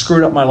 I've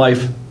screwed up my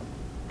life.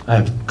 I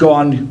have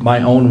gone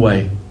my own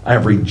way. I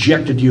have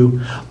rejected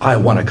you. I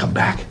want to come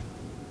back.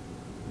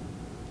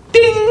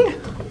 Ding!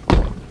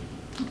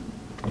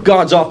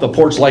 God's off the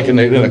porch like in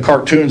the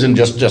cartoons, and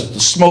just a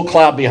smoke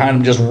cloud behind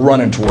him, just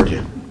running toward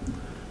you.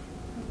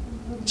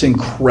 It's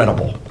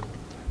incredible.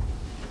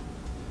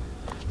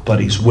 But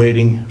he's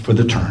waiting for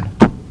the turn.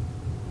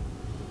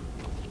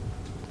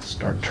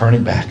 Start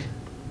turning back.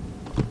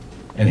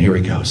 And here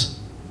he goes.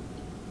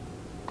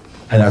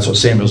 And that's what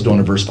Samuel's doing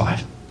in verse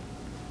 5.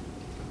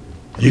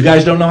 You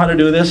guys don't know how to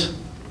do this?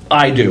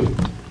 I do.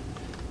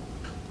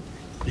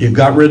 You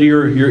got rid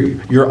of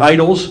your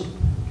idols.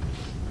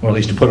 Well, at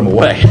least you put them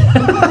away.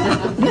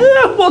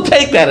 Yeah, we'll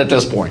take that at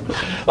this point.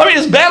 I mean,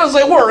 as bad as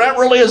they were, that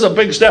really is a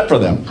big step for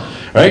them.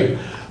 Right?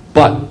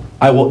 But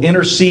I will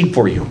intercede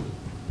for you.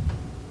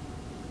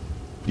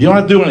 You don't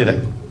have to do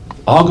anything.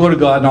 I'll go to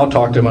God and I'll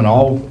talk to him and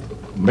I'll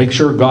make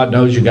sure God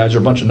knows you guys are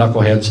a bunch of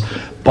knuckleheads.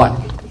 But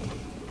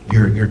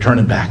you're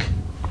turning back.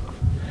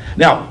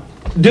 Now,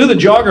 do the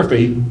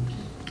geography.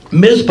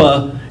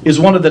 Mizpah is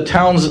one of the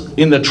towns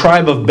in the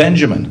tribe of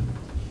Benjamin.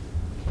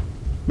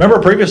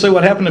 Remember previously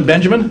what happened in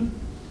Benjamin?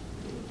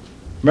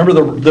 Remember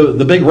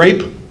the big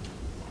rape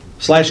 /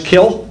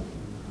 kill?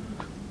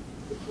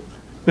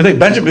 I think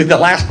Benjamin would be the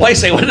last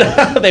place they would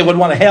they would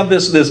want to have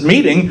this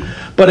meeting.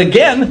 But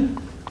again,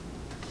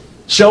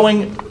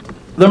 showing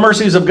the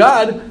mercies of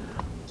God,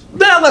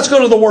 now let's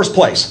go to the worst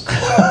place.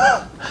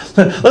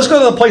 Let's go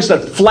to the place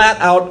that flat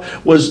out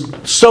was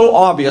so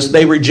obvious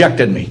they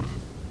rejected me.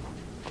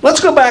 Let's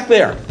go back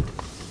there.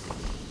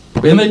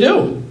 And they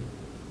do.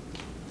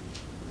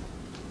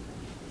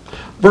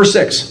 Verse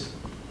 6.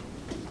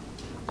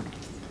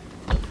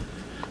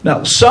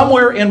 Now,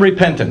 somewhere in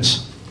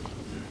repentance,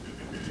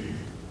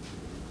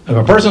 if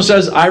a person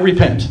says, I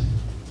repent,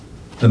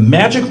 the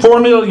magic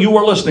formula you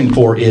are listening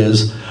for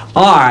is,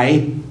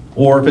 I,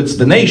 or if it's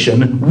the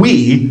nation,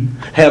 we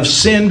have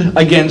sinned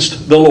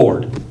against the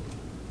Lord.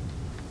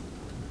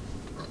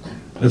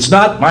 It's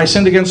not, I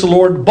sinned against the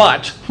Lord,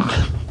 but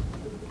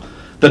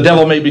the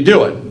devil made me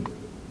do it.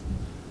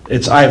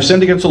 It's, I have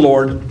sinned against the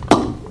Lord,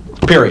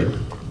 period.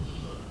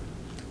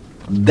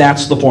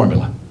 That's the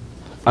formula.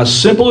 A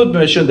simple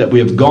admission that we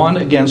have gone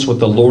against what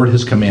the Lord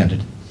has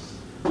commanded.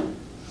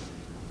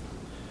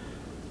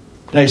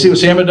 Now you see what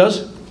Samuel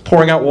does?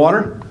 Pouring out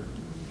water?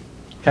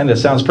 Kind of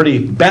sounds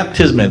pretty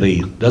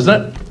baptismal-y,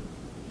 doesn't it?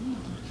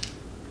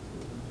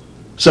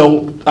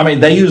 So, I mean,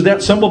 they used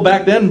that symbol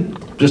back then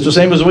just the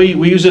same as we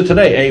use it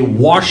today. A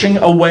washing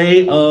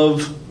away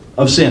of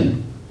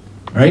sin.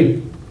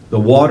 Right? The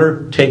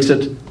water takes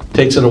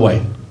it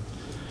away.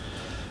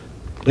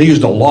 They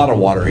used a lot of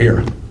water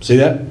here. See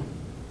that?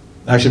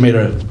 Actually made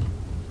a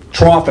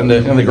trough in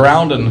the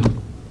ground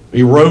and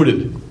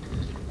eroded.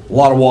 A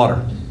lot of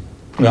water.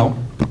 Well,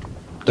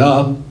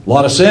 duh. A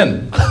lot of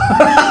sin.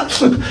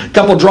 A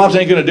couple drops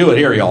ain't going to do it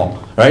here,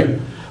 y'all. Right?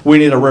 We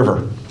need a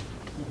river.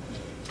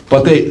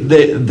 But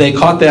they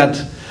caught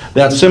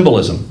that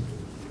symbolism.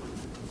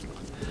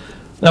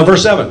 Now,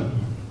 verse 7.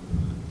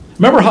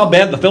 Remember how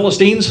bad the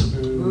Philistines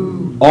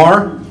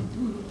are?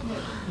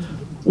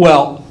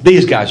 Well,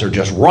 these guys are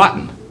just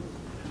rotten.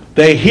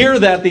 They hear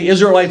that the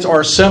Israelites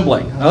are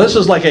assembling. Now, this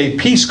is like a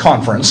peace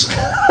conference.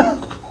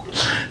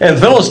 And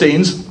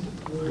Philistines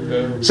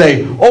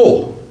say,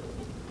 oh,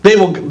 they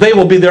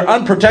will be there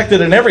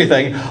unprotected and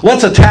everything.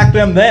 Let's attack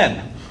them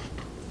then.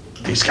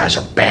 These guys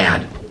are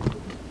bad.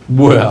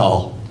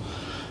 Well,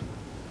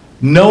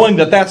 knowing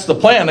that that's the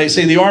plan, they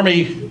see the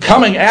army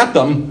coming at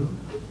them.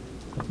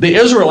 The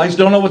Israelites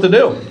don't know what to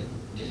do.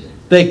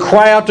 They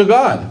cry out to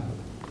God.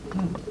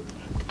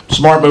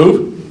 Smart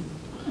move.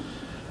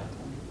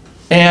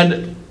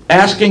 And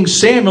asking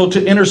Samuel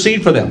to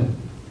intercede for them.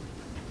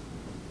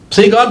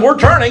 See, God, we're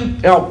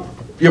turning.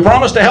 You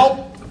promised to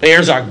help.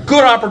 Here's a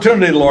good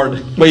opportunity,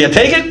 Lord. Will you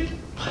take it?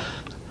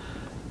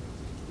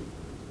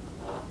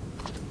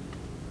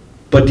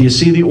 But do you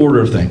see the order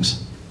of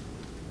things?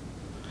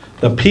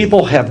 The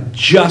people have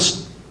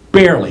just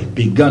barely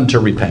begun to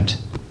repent.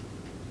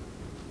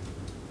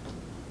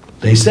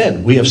 They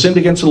said, we have sinned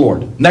against the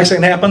Lord. Next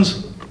thing that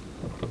happens,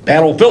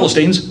 bad old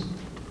Philistines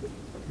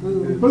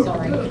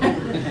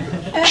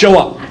show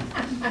up.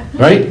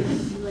 Right?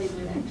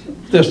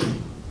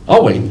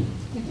 I'll wait.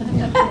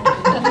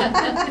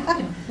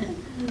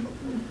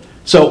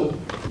 So,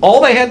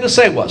 all they had to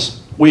say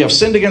was, we have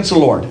sinned against the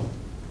Lord.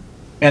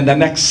 And the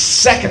next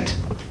second,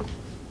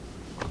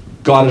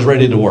 God is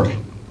ready to work.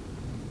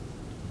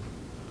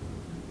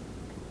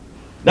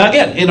 Now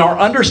again, in our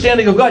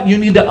understanding of God, you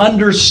need to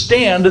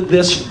understand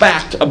this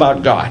fact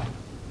about God.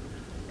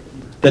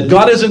 That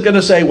God isn't going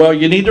to say, well,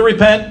 you need to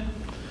repent.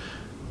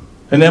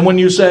 And then when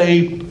you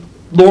say,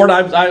 Lord,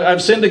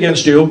 I've sinned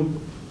against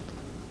you,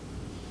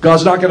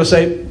 God's not going to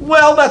say,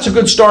 well, that's a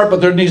good start,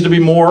 but there needs to be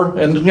more.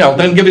 And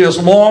then give you this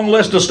long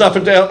list of stuff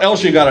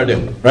else you got to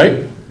do.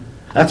 Right?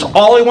 That's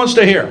all he wants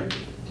to hear.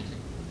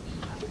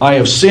 I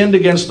have sinned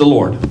against the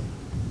Lord.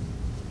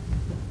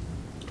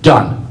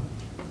 Done.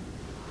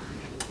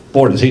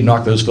 Boy, does he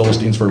knock those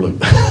Philistines for a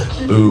loop.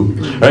 Ooh.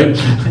 Right?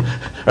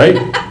 Right?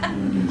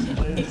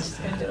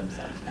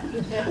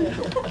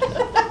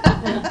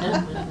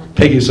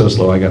 Peggy's so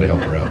slow, I got to help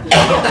her out.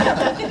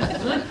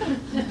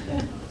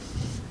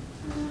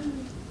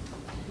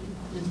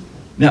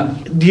 Now,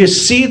 do you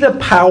see the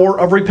power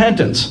of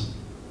repentance?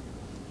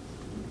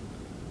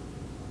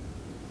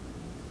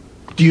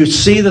 Do you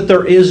see that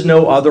there is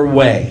no other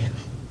way?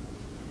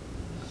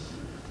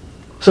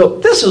 So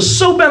this is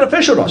so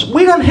beneficial to us.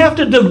 We don't have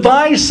to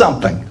devise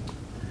something.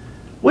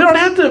 We don't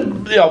have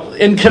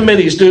to, in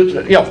committees,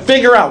 to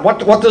figure out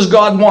what does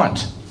God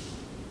want.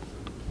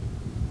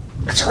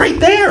 It's right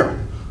there.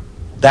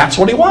 That's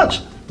what he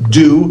wants.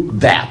 do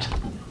that.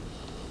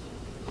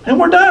 And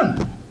we're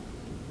done.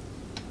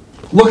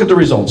 Look at the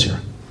results here.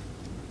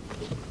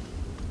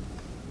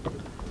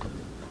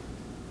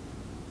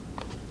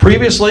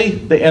 Previously,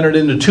 they entered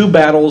into 2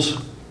 battles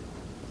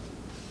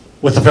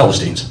with the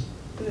Philistines.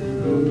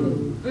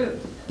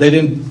 They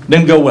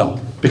didn't go well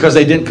because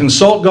they didn't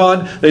consult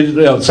God.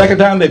 Second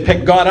time, they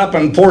picked God up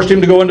and forced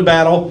him to go into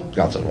battle.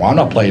 God said, well, I'm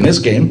not playing this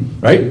game,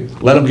 right?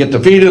 Let him get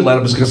defeated,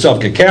 let himself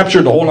get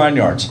captured, the whole 9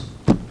 yards.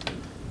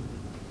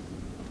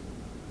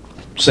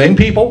 Same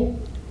people,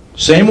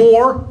 same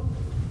war,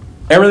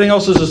 everything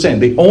else is the same.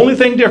 The only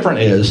thing different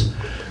is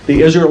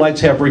the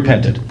Israelites have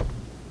repented.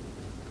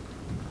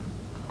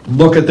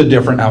 Look at the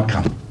different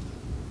outcome.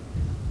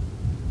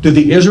 Did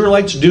the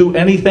Israelites do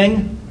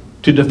anything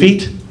to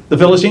defeat the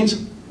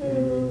Philistines?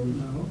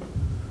 No.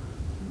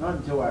 Not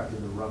until after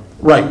the run.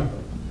 Right.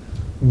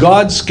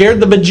 God scared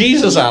the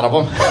bejesus out of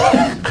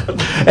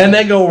them. And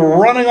they go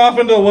running off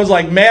into the woods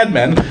like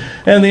madmen.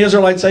 And the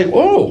Israelites say,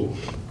 oh,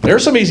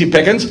 there's some easy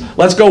pickings.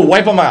 Let's go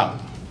wipe them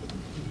out.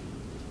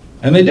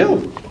 And they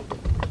do.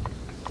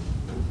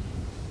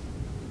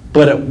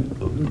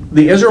 But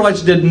the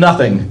Israelites did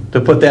nothing to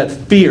put that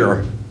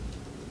fear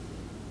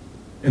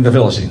in the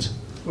Philistines.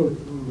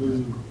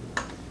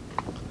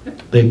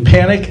 They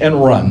panic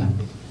and run.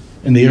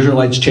 And the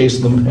Israelites chase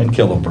them and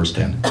kill them, verse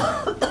 10.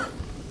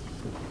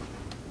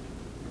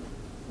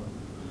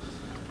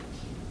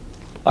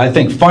 I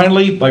think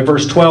finally, by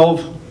verse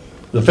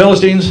 12, the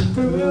Philistines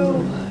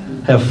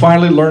have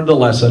finally learned the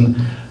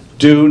lesson.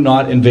 Do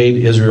not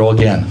invade Israel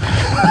again.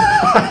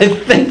 I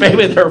think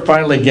maybe they're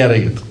finally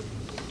getting it.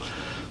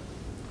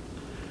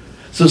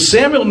 So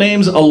Samuel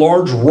names a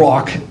large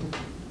rock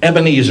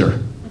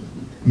Ebenezer,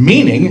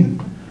 meaning,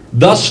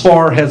 thus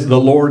far has the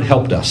Lord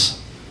helped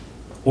us.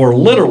 Or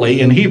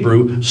literally, in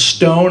Hebrew,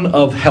 stone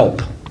of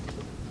help.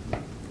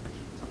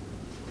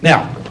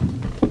 Now,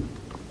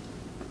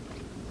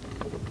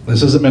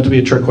 this isn't meant to be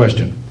a trick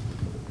question,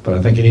 but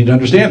I think you need to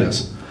understand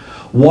this.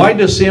 Why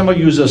does Samuel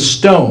use a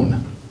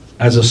stone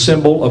as a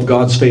symbol of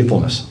God's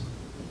faithfulness?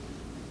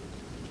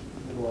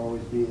 It will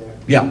always be there.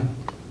 Yeah.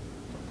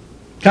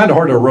 Kind of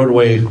hard to erode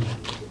away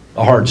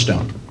a hard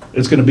stone.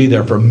 It's going to be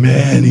there for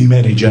many,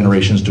 many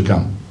generations to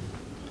come.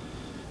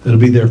 It'll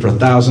be there for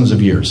thousands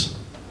of years.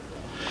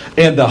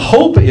 And the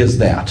hope is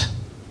that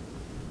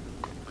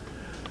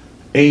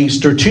a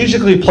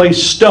strategically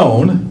placed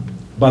stone,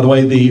 by the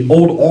way, the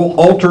old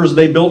altars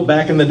they built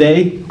back in the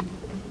day,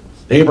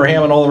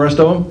 Abraham and all the rest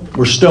of them,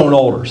 were stone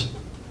altars.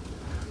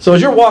 So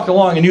as you're walking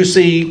along and you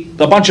see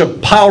a bunch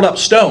of piled up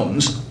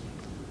stones,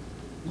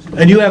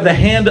 and you have the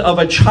hand of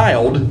a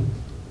child,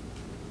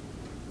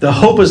 the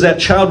hope is that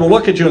child will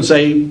look at you and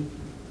say,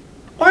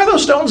 why are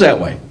those stones that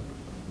way?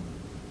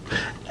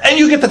 And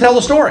you get to tell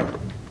the story.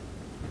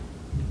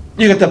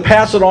 You get to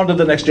pass it on to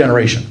the next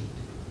generation.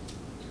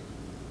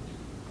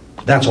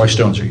 That's why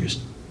stones are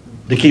used.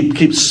 They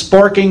keep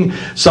sparking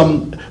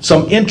some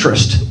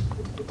interest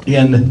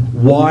in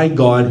why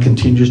God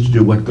continues to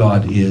do what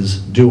God is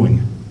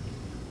doing.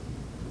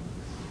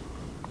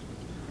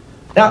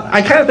 Now,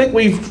 I kind of think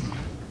we've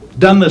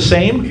done the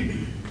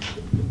same.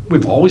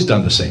 We've always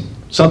done the same.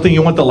 Something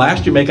you want to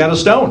last, you make out of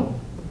stone.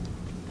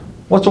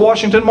 What's a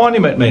Washington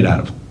Monument made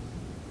out of?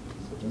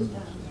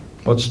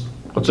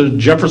 What's a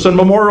Jefferson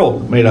Memorial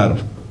made out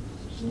of?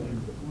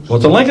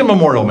 What's a Lincoln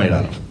Memorial made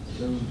out of?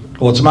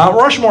 What's Mount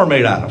Rushmore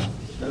made out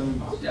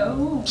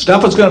of?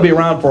 Stuff that's going to be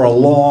around for a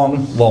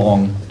long,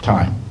 long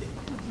time.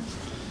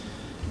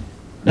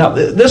 Now,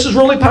 this is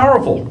really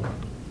powerful.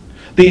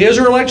 The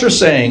Israelites are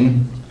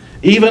saying,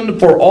 even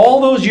for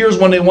all those years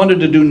when they wanted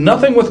to do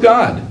nothing with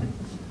God,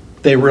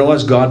 they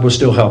realized God was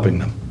still helping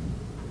them.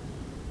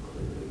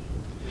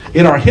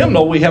 In our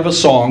hymnal, we have a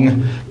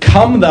song,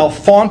 Come Thou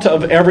Font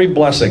of Every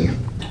Blessing.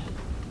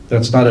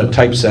 That's not a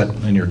typeset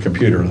in your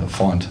computer, the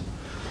font.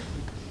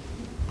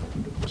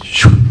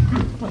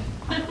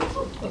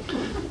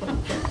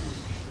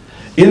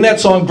 In that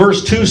song,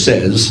 verse 2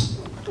 says,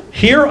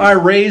 Here I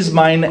raise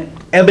mine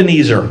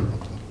Ebenezer.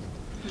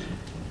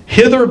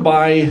 Hither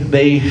by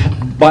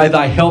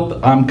thy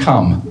help I'm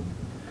come,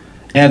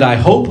 and I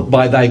hope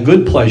by thy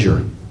good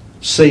pleasure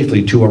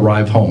safely to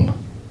arrive home.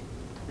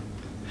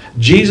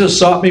 Jesus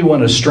sought me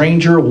when a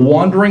stranger,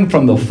 wandering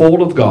from the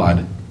fold of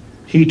God,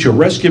 he to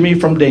rescue me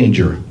from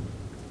danger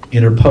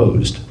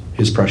interposed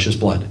his precious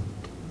blood.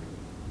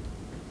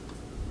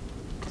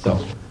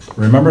 So,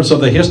 remembrance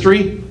of the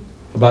history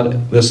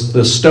about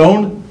this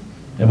stone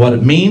and what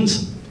it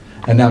means,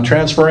 and now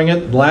transferring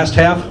it, the last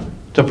half,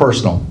 to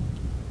personal.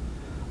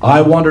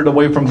 I wandered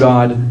away from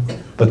God,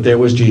 but there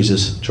was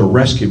Jesus to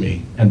rescue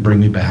me and bring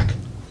me back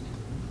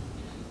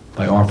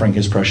by offering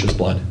his precious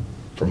blood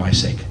for my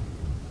sake.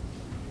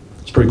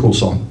 It's a pretty cool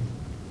song.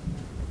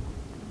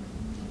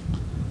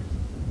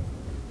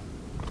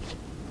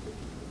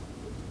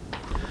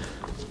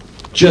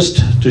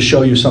 Just to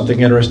show you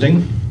something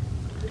interesting,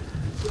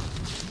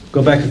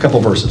 go back a couple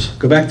verses.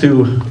 Go back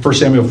to 1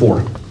 Samuel 4,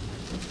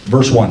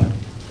 verse 1.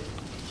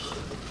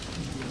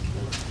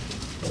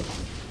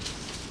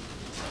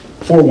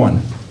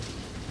 4:1.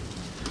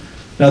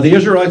 Now the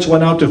Israelites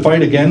went out to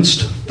fight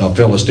against the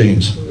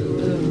Philistines.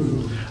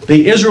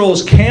 The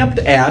Israelites camped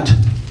at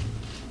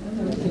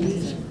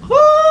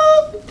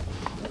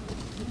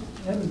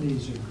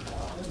Ebenezer.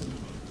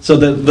 So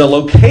the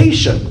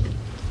location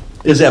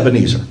is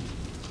Ebenezer.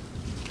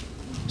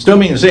 Still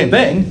mean the same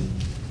thing.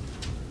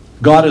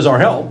 God is our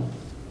help.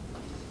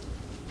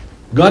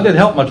 God didn't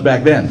help much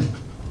back then.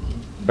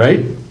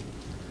 Right?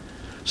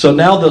 So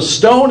now the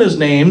stone is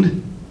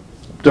named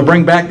to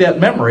bring back that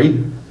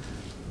memory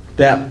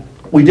that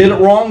we did it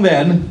wrong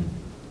then.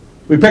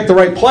 We picked the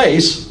right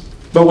place,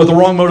 but with the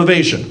wrong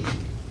motivation,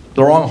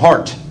 the wrong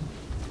heart.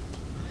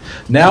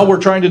 Now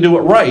we're trying to do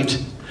it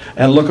right,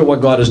 and look at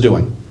what God is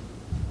doing.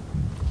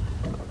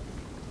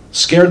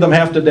 Scared them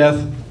half to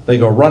death, they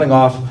go running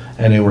off,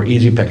 and they were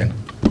easy picking.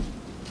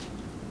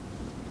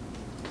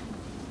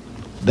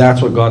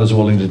 That's what God is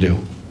willing to do.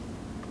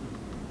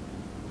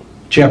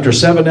 Chapter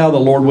 7 now, the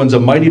Lord wins a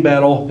mighty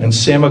battle, and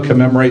Samuel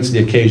commemorates the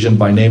occasion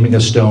by naming a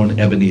stone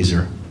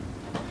Ebenezer.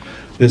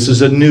 This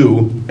is a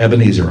new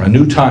Ebenezer. A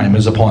new time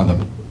is upon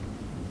them.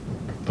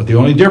 But the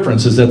only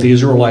difference is that the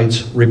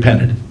Israelites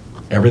repented.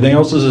 Everything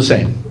else is the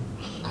same.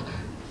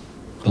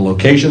 The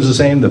location's the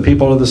same, the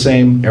people are the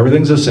same,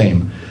 everything's the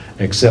same,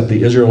 except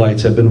the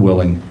Israelites have been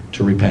willing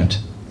to repent.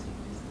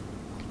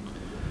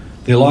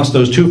 They lost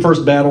those two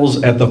first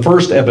battles at the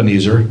first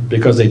Ebenezer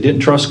because they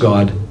didn't trust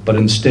God, but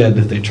instead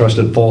they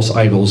trusted false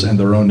idols and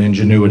their own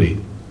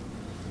ingenuity.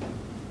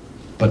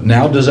 But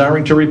now,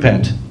 desiring to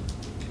repent,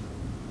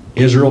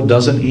 Israel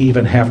doesn't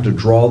even have to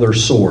draw their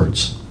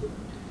swords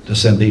to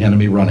send the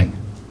enemy running.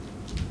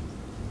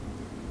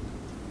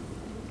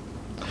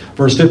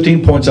 Verse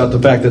 15 points out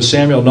the fact that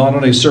Samuel not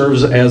only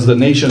serves as the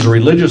nation's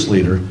religious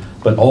leader,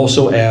 but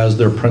also as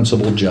their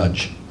principal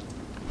judge.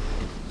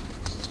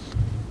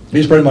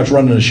 He's pretty much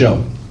running the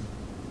show.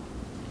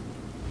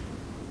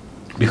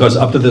 Because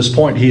up to this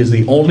point, he is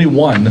the only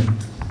one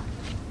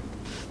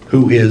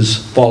who is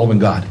following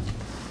God.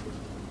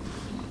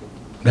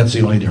 That's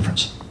the only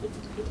difference.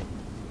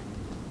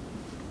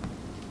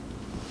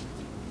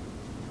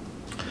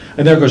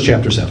 And there goes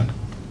chapter 7.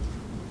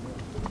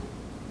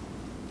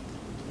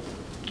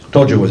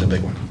 Told you it was a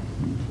big one.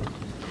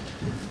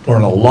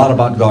 Learn a lot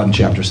about God in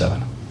chapter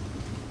 7.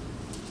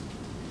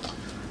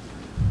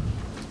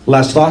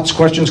 Last thoughts,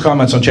 questions,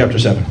 comments on chapter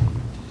 7?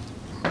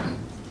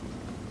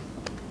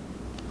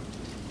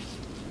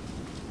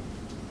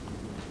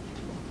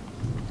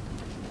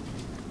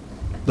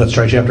 Let's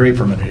try chapter 8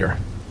 for a minute here.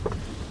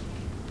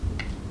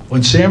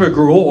 When Samuel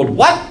grew old,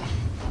 what?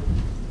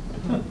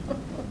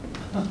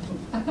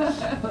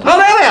 How'd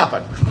that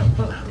happen?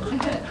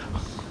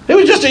 He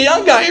was just a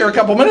young guy here a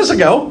couple minutes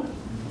ago.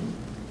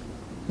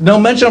 No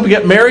mention of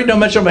getting married, no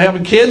mention of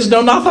having kids,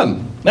 no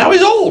nothing. Now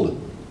he's old.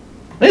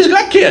 And he's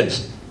got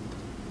kids.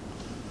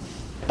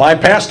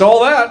 Bypassed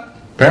all that.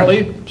 Apparently,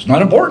 it's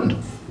not important.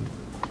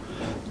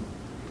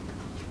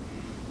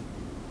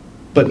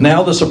 But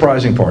now the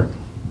surprising part.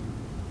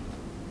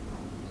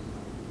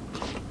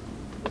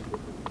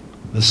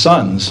 The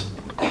sons,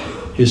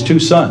 his two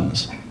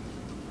sons,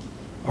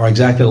 are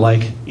exactly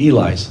like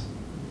Eli's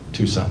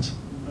two sons.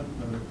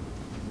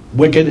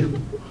 Wicked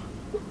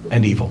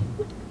and evil.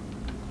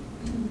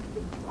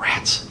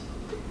 Rats.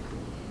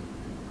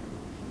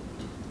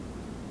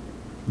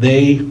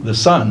 They, the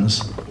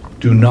sons,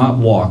 do not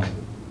walk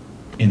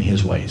in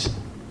his ways.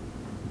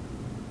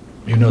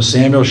 You know,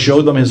 Samuel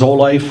showed them his whole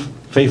life,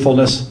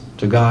 faithfulness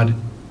to God.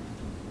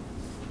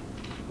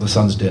 The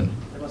sons didn't.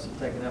 They must have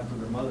taken after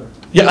their mother.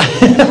 Yeah,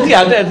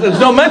 yeah. There's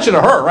no mention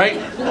of her, right?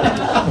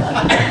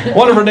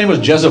 One of her name was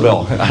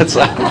Jezebel.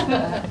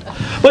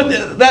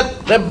 But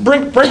that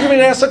brings me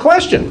to ask the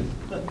question: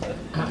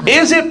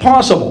 is it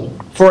possible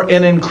for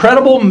an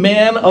incredible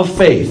man of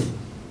faith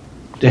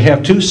to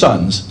have two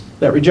sons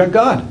that reject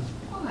God?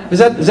 Is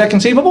that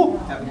conceivable?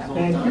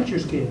 And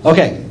preacher's kids.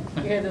 Okay.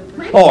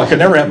 Oh, it could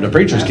never happen to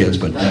preacher's kids,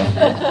 but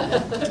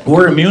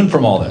we're immune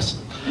from all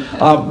this.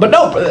 But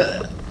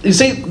no, you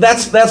see,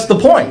 that's the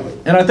point.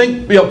 And I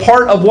think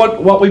part of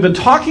what we've been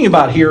talking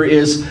about here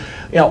is,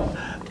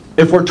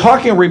 if we're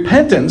talking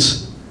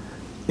repentance,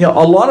 a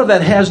lot of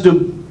that has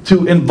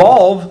to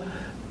involve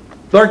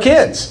our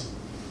kids.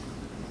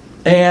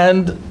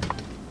 And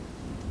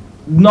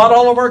not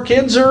all of our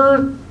kids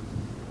are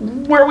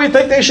where we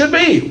think they should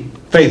be,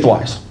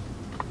 faith-wise.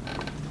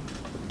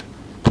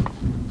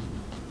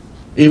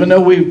 Even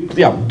though we've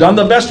done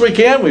the best we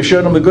can, we've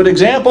shown them a good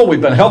example, we've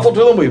been helpful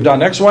to them, we've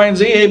done X, Y, and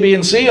Z, A, B,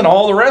 and C, and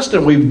all the rest,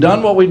 and we've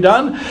done what we've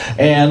done,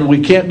 and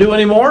we can't do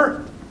any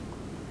more.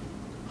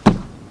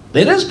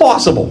 It is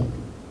possible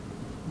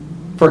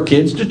for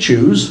kids to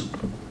choose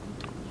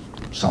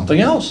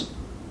something else.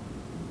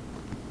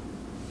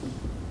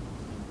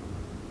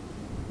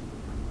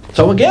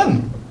 So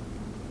again,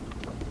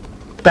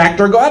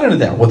 factor God into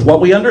that. With what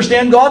we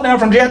understand God now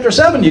from chapter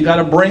 7, you've got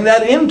to bring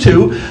that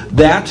into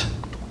that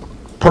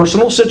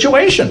personal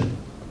situation.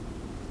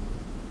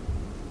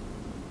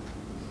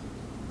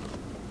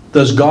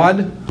 Does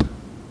God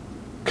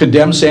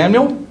condemn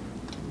Samuel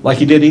like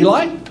he did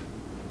Eli?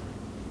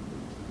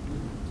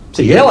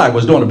 See, Eli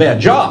was doing a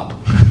bad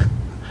job.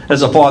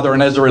 as a father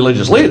and as a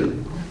religious leader.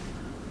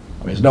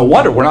 I mean, it's no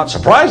wonder we're not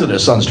surprised that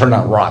his sons turn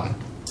out rotten.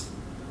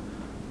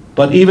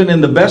 But even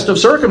in the best of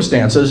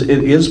circumstances,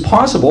 it is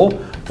possible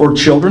for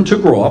children to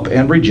grow up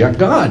and reject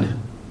God.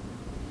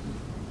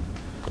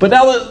 But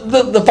now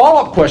the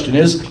follow-up question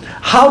is,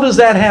 how does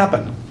that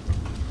happen?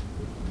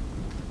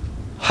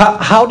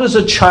 How does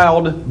a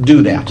child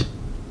do that?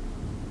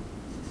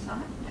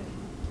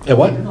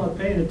 What? They're not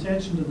paying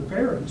attention to the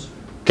parents.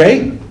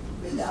 Okay.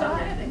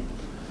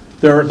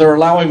 They're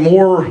allowing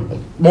more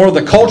of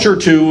the culture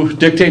to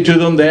dictate to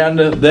them than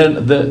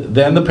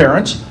the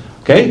parents.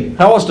 Okay.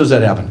 How else does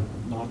that happen?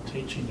 Not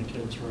teaching the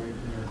kids right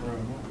when they're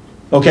growing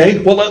up. Okay.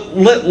 Well,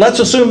 let's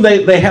assume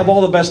they have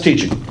all the best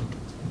teaching.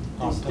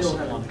 Not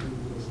discipline.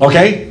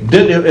 Okay.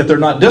 If they're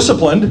not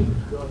disciplined,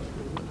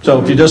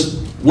 so if you just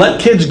let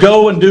kids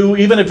go and do,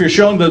 even if you're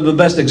showing the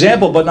best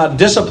example, but not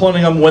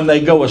disciplining them when they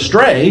go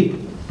astray,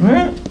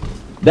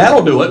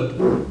 that'll do it,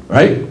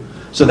 right?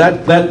 So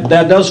that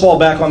does fall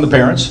back on the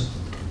parents.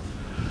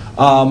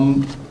 How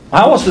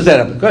else does that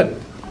happen?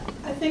 Good.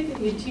 I think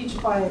that you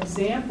teach by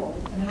example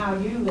and how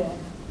you live,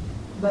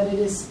 but it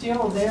is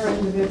still their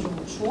individual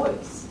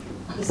choice.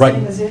 The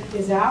same as it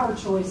is our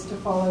choice to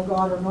follow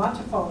God or not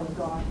to follow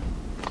God.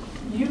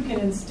 You can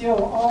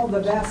instill all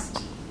the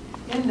best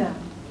in them,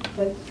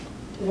 but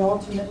it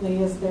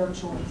ultimately is their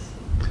choice.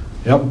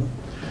 Yep.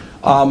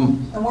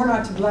 And we're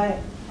not to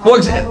blame.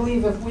 Well, I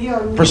believe if we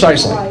are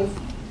living life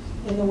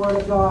in the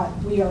Word of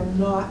God, we are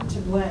not to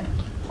blame.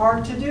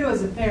 Hard to do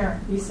as a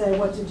parent. We say,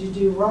 what did you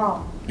do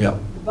wrong? Yep.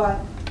 But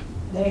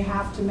they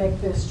have to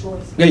make this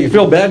choice. Yeah, you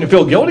feel bad and you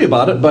feel guilty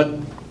about it, but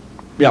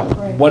yeah,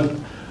 right.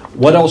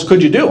 What else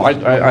could you do?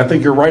 I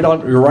think you're right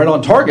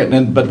on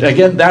target. But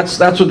again, that's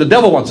what the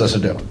devil wants us to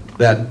do.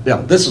 That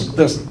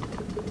this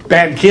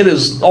bad kid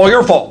is all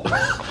your fault.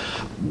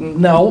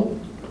 No,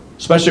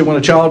 especially when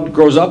a child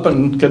grows up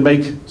and can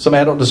make some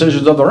adult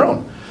decisions of their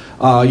own.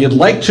 You'd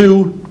like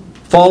to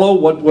follow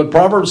what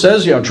Proverbs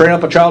says, train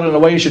up a child in the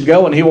way he should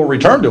go and he will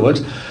return to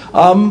it.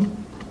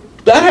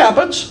 That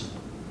happens,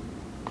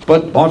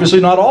 but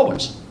obviously not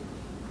always.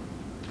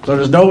 So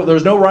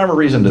there's no rhyme or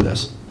reason to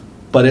this.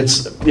 But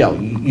it's,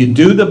 you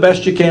do the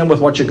best you can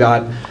with what you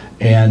got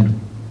and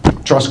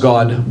trust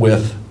God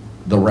with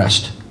the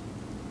rest.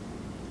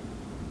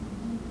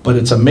 But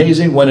it's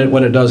amazing when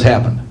it does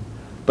happen.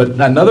 But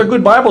another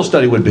good Bible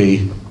study would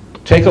be,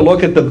 take a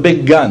look at the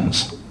big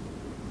guns.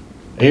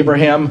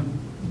 Abraham,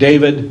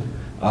 David,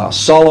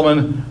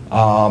 Solomon.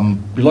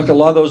 You look at a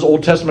lot of those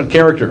Old Testament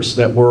characters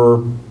that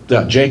were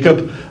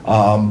Jacob,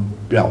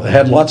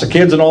 had lots of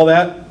kids and all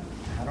that.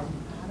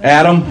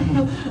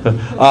 Adam.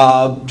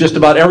 Just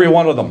about every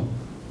one of them.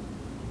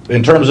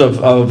 In terms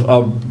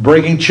of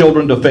bringing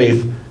children to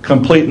faith,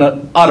 complete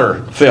and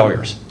utter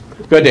failures.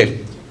 Go ahead,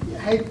 Dave.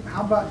 Hey,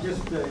 how about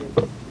just the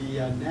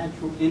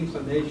natural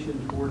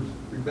inclination towards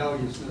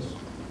rebelliousness?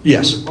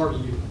 Yes. On the part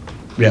of you?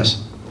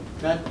 Yes.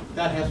 That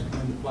has to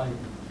come into play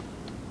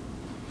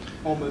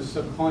almost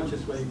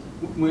subconsciously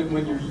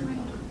when you're,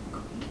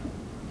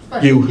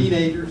 especially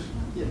teenagers.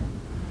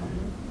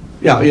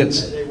 Yeah,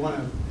 they want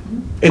to.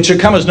 It should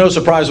come as no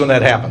surprise when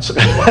that happens.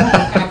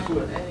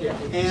 Absolutely. Yeah.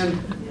 And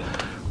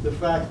the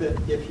fact that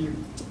if you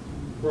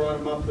brought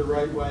them up the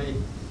right way,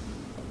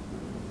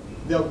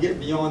 they'll get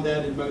beyond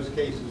that in most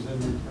cases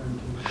and return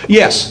to it.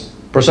 Yes,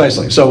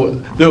 precisely. So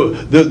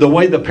the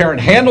way the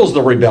parent handles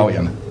the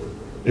rebellion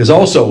is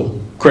also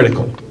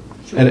critical.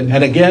 Sure.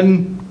 And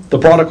again, the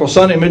prodigal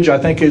son image, I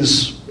think,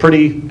 is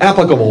pretty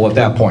applicable at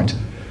that point.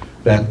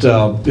 That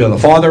the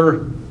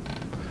father,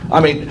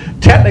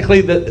 technically,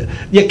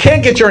 you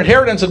can't get your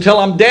inheritance until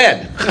I'm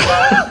dead.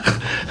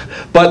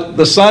 But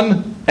the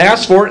son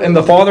asks for it, and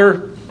the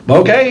father,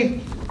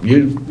 okay,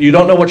 you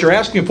don't know what you're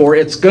asking for.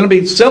 It's going to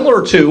be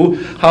similar to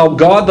how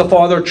God the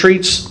Father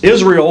treats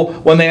Israel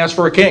when they ask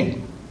for a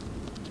king.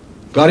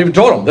 God even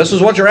told them, this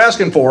is what you're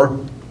asking for.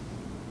 And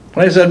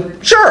they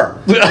said,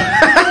 sure.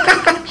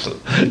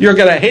 You're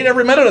going to hate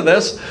every minute of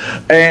this.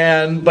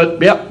 But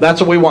that's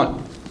what we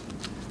want.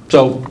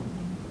 So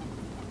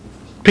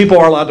people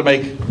are allowed to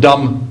make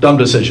dumb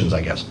decisions,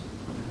 I guess.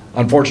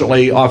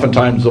 Unfortunately,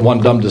 oftentimes the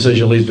one dumb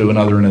decision leads to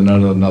another and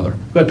another.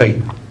 Go ahead,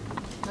 Peggy.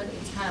 But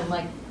it's kind of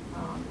like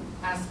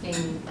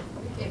asking,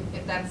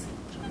 if that's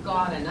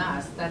God and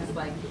us, that's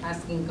like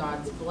asking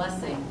God's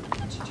blessing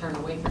to turn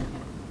away from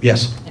Him.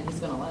 Yes. And He's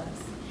going to let us.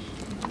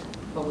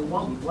 But we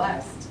won't be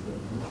blessed,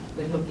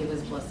 but He'll give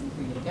His blessing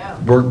for you to go.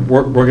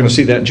 We're going to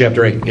see that in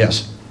chapter 8,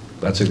 yes.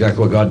 That's exactly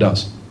what God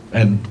does.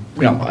 And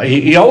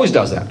he always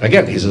does that.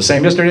 Again, He's the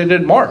same yesterday, today,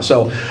 and tomorrow.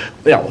 So,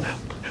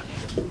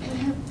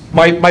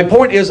 my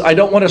point is, I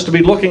don't want us to be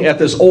looking at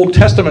this Old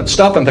Testament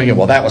stuff and thinking,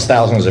 well, that was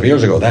thousands of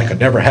years ago. That could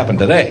never happen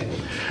today.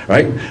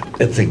 Right?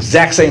 It's the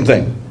exact same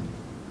thing.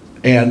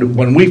 And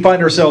when we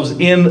find ourselves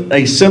in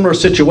a similar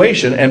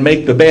situation and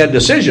make the bad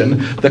decision,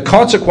 the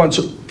consequence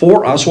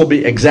for us will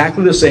be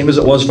exactly the same as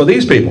it was for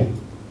these people.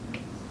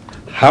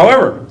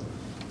 However,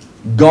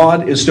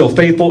 God is still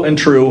faithful and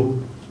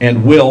true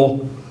and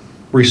will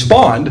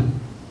respond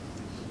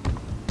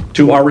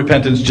to our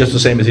repentance just the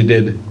same as He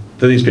did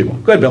to these people.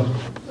 Go ahead, Bill.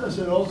 Does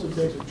it also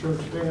takes a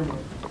church family.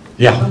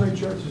 Yeah. How many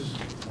churches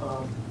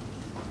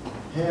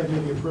have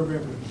maybe a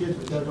program for the kids,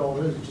 but that's all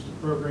it is, it's just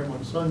a program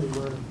on Sunday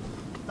where,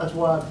 that's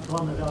why I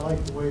commented, I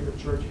like the way the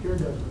church here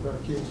does with our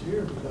kids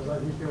here, because I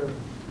think they're,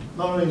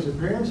 not only is the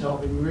parents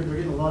helping, they're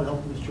getting a lot of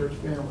help from this church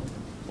family.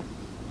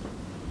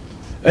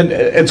 And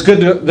it's good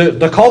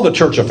to call the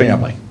church a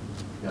family.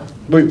 Yeah.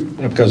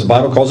 Because the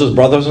Bible calls us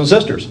brothers and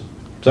sisters.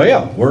 So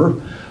yeah, we're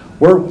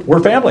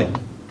family.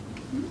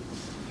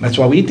 That's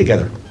why we eat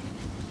together.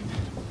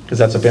 Because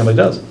that's what family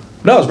does.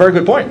 No, it's a very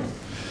good point.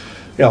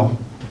 You know,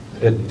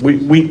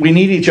 we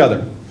need each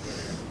other.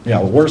 You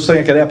know, worst thing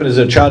that could happen is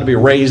a child to be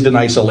raised in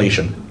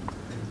isolation.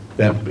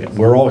 That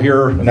we're all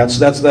here, and that's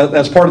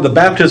part of the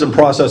baptism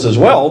process as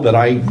well. That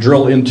I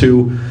drill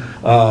into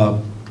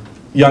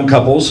young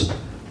couples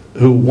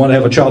who want to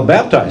have a child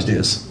baptized.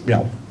 Is, you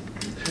know,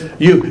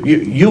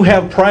 you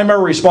have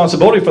primary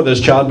responsibility for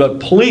this child, but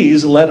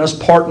please let us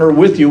partner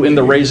with you in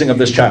the raising of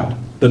this child,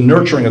 the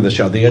nurturing of this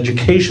child, the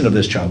education of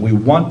this child. We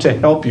want to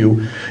help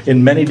you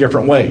in many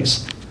different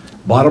ways.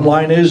 Bottom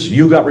line is,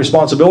 you got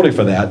responsibility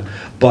for that,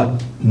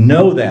 but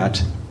know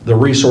that the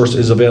resource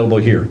is available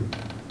here,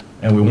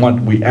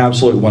 and we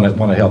absolutely want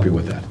to help you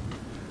with that.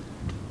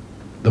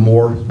 The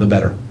more, the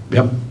better.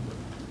 Yep.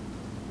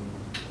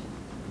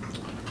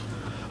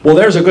 Well,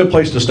 there's a good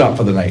place to stop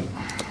for the night.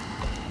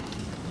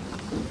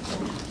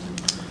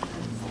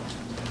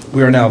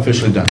 We are now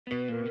officially done.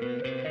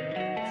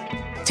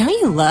 Don't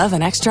you love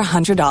an extra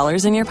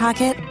 $100 in your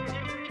pocket?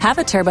 Have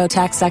a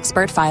TurboTax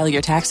expert file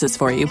your taxes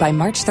for you by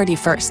March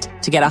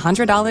 31st to get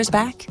 $100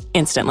 back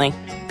instantly.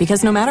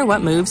 Because no matter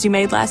what moves you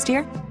made last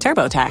year,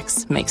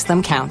 TurboTax makes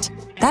them count.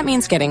 That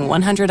means getting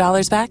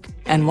 $100 back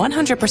and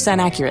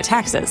 100% accurate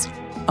taxes,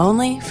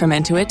 only from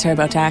Intuit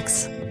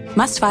TurboTax.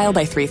 Must file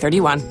by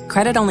 3/31.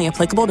 Credit only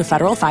applicable to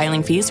federal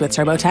filing fees with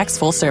TurboTax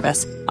full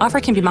service.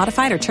 Offer can be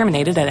modified or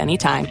terminated at any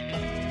time.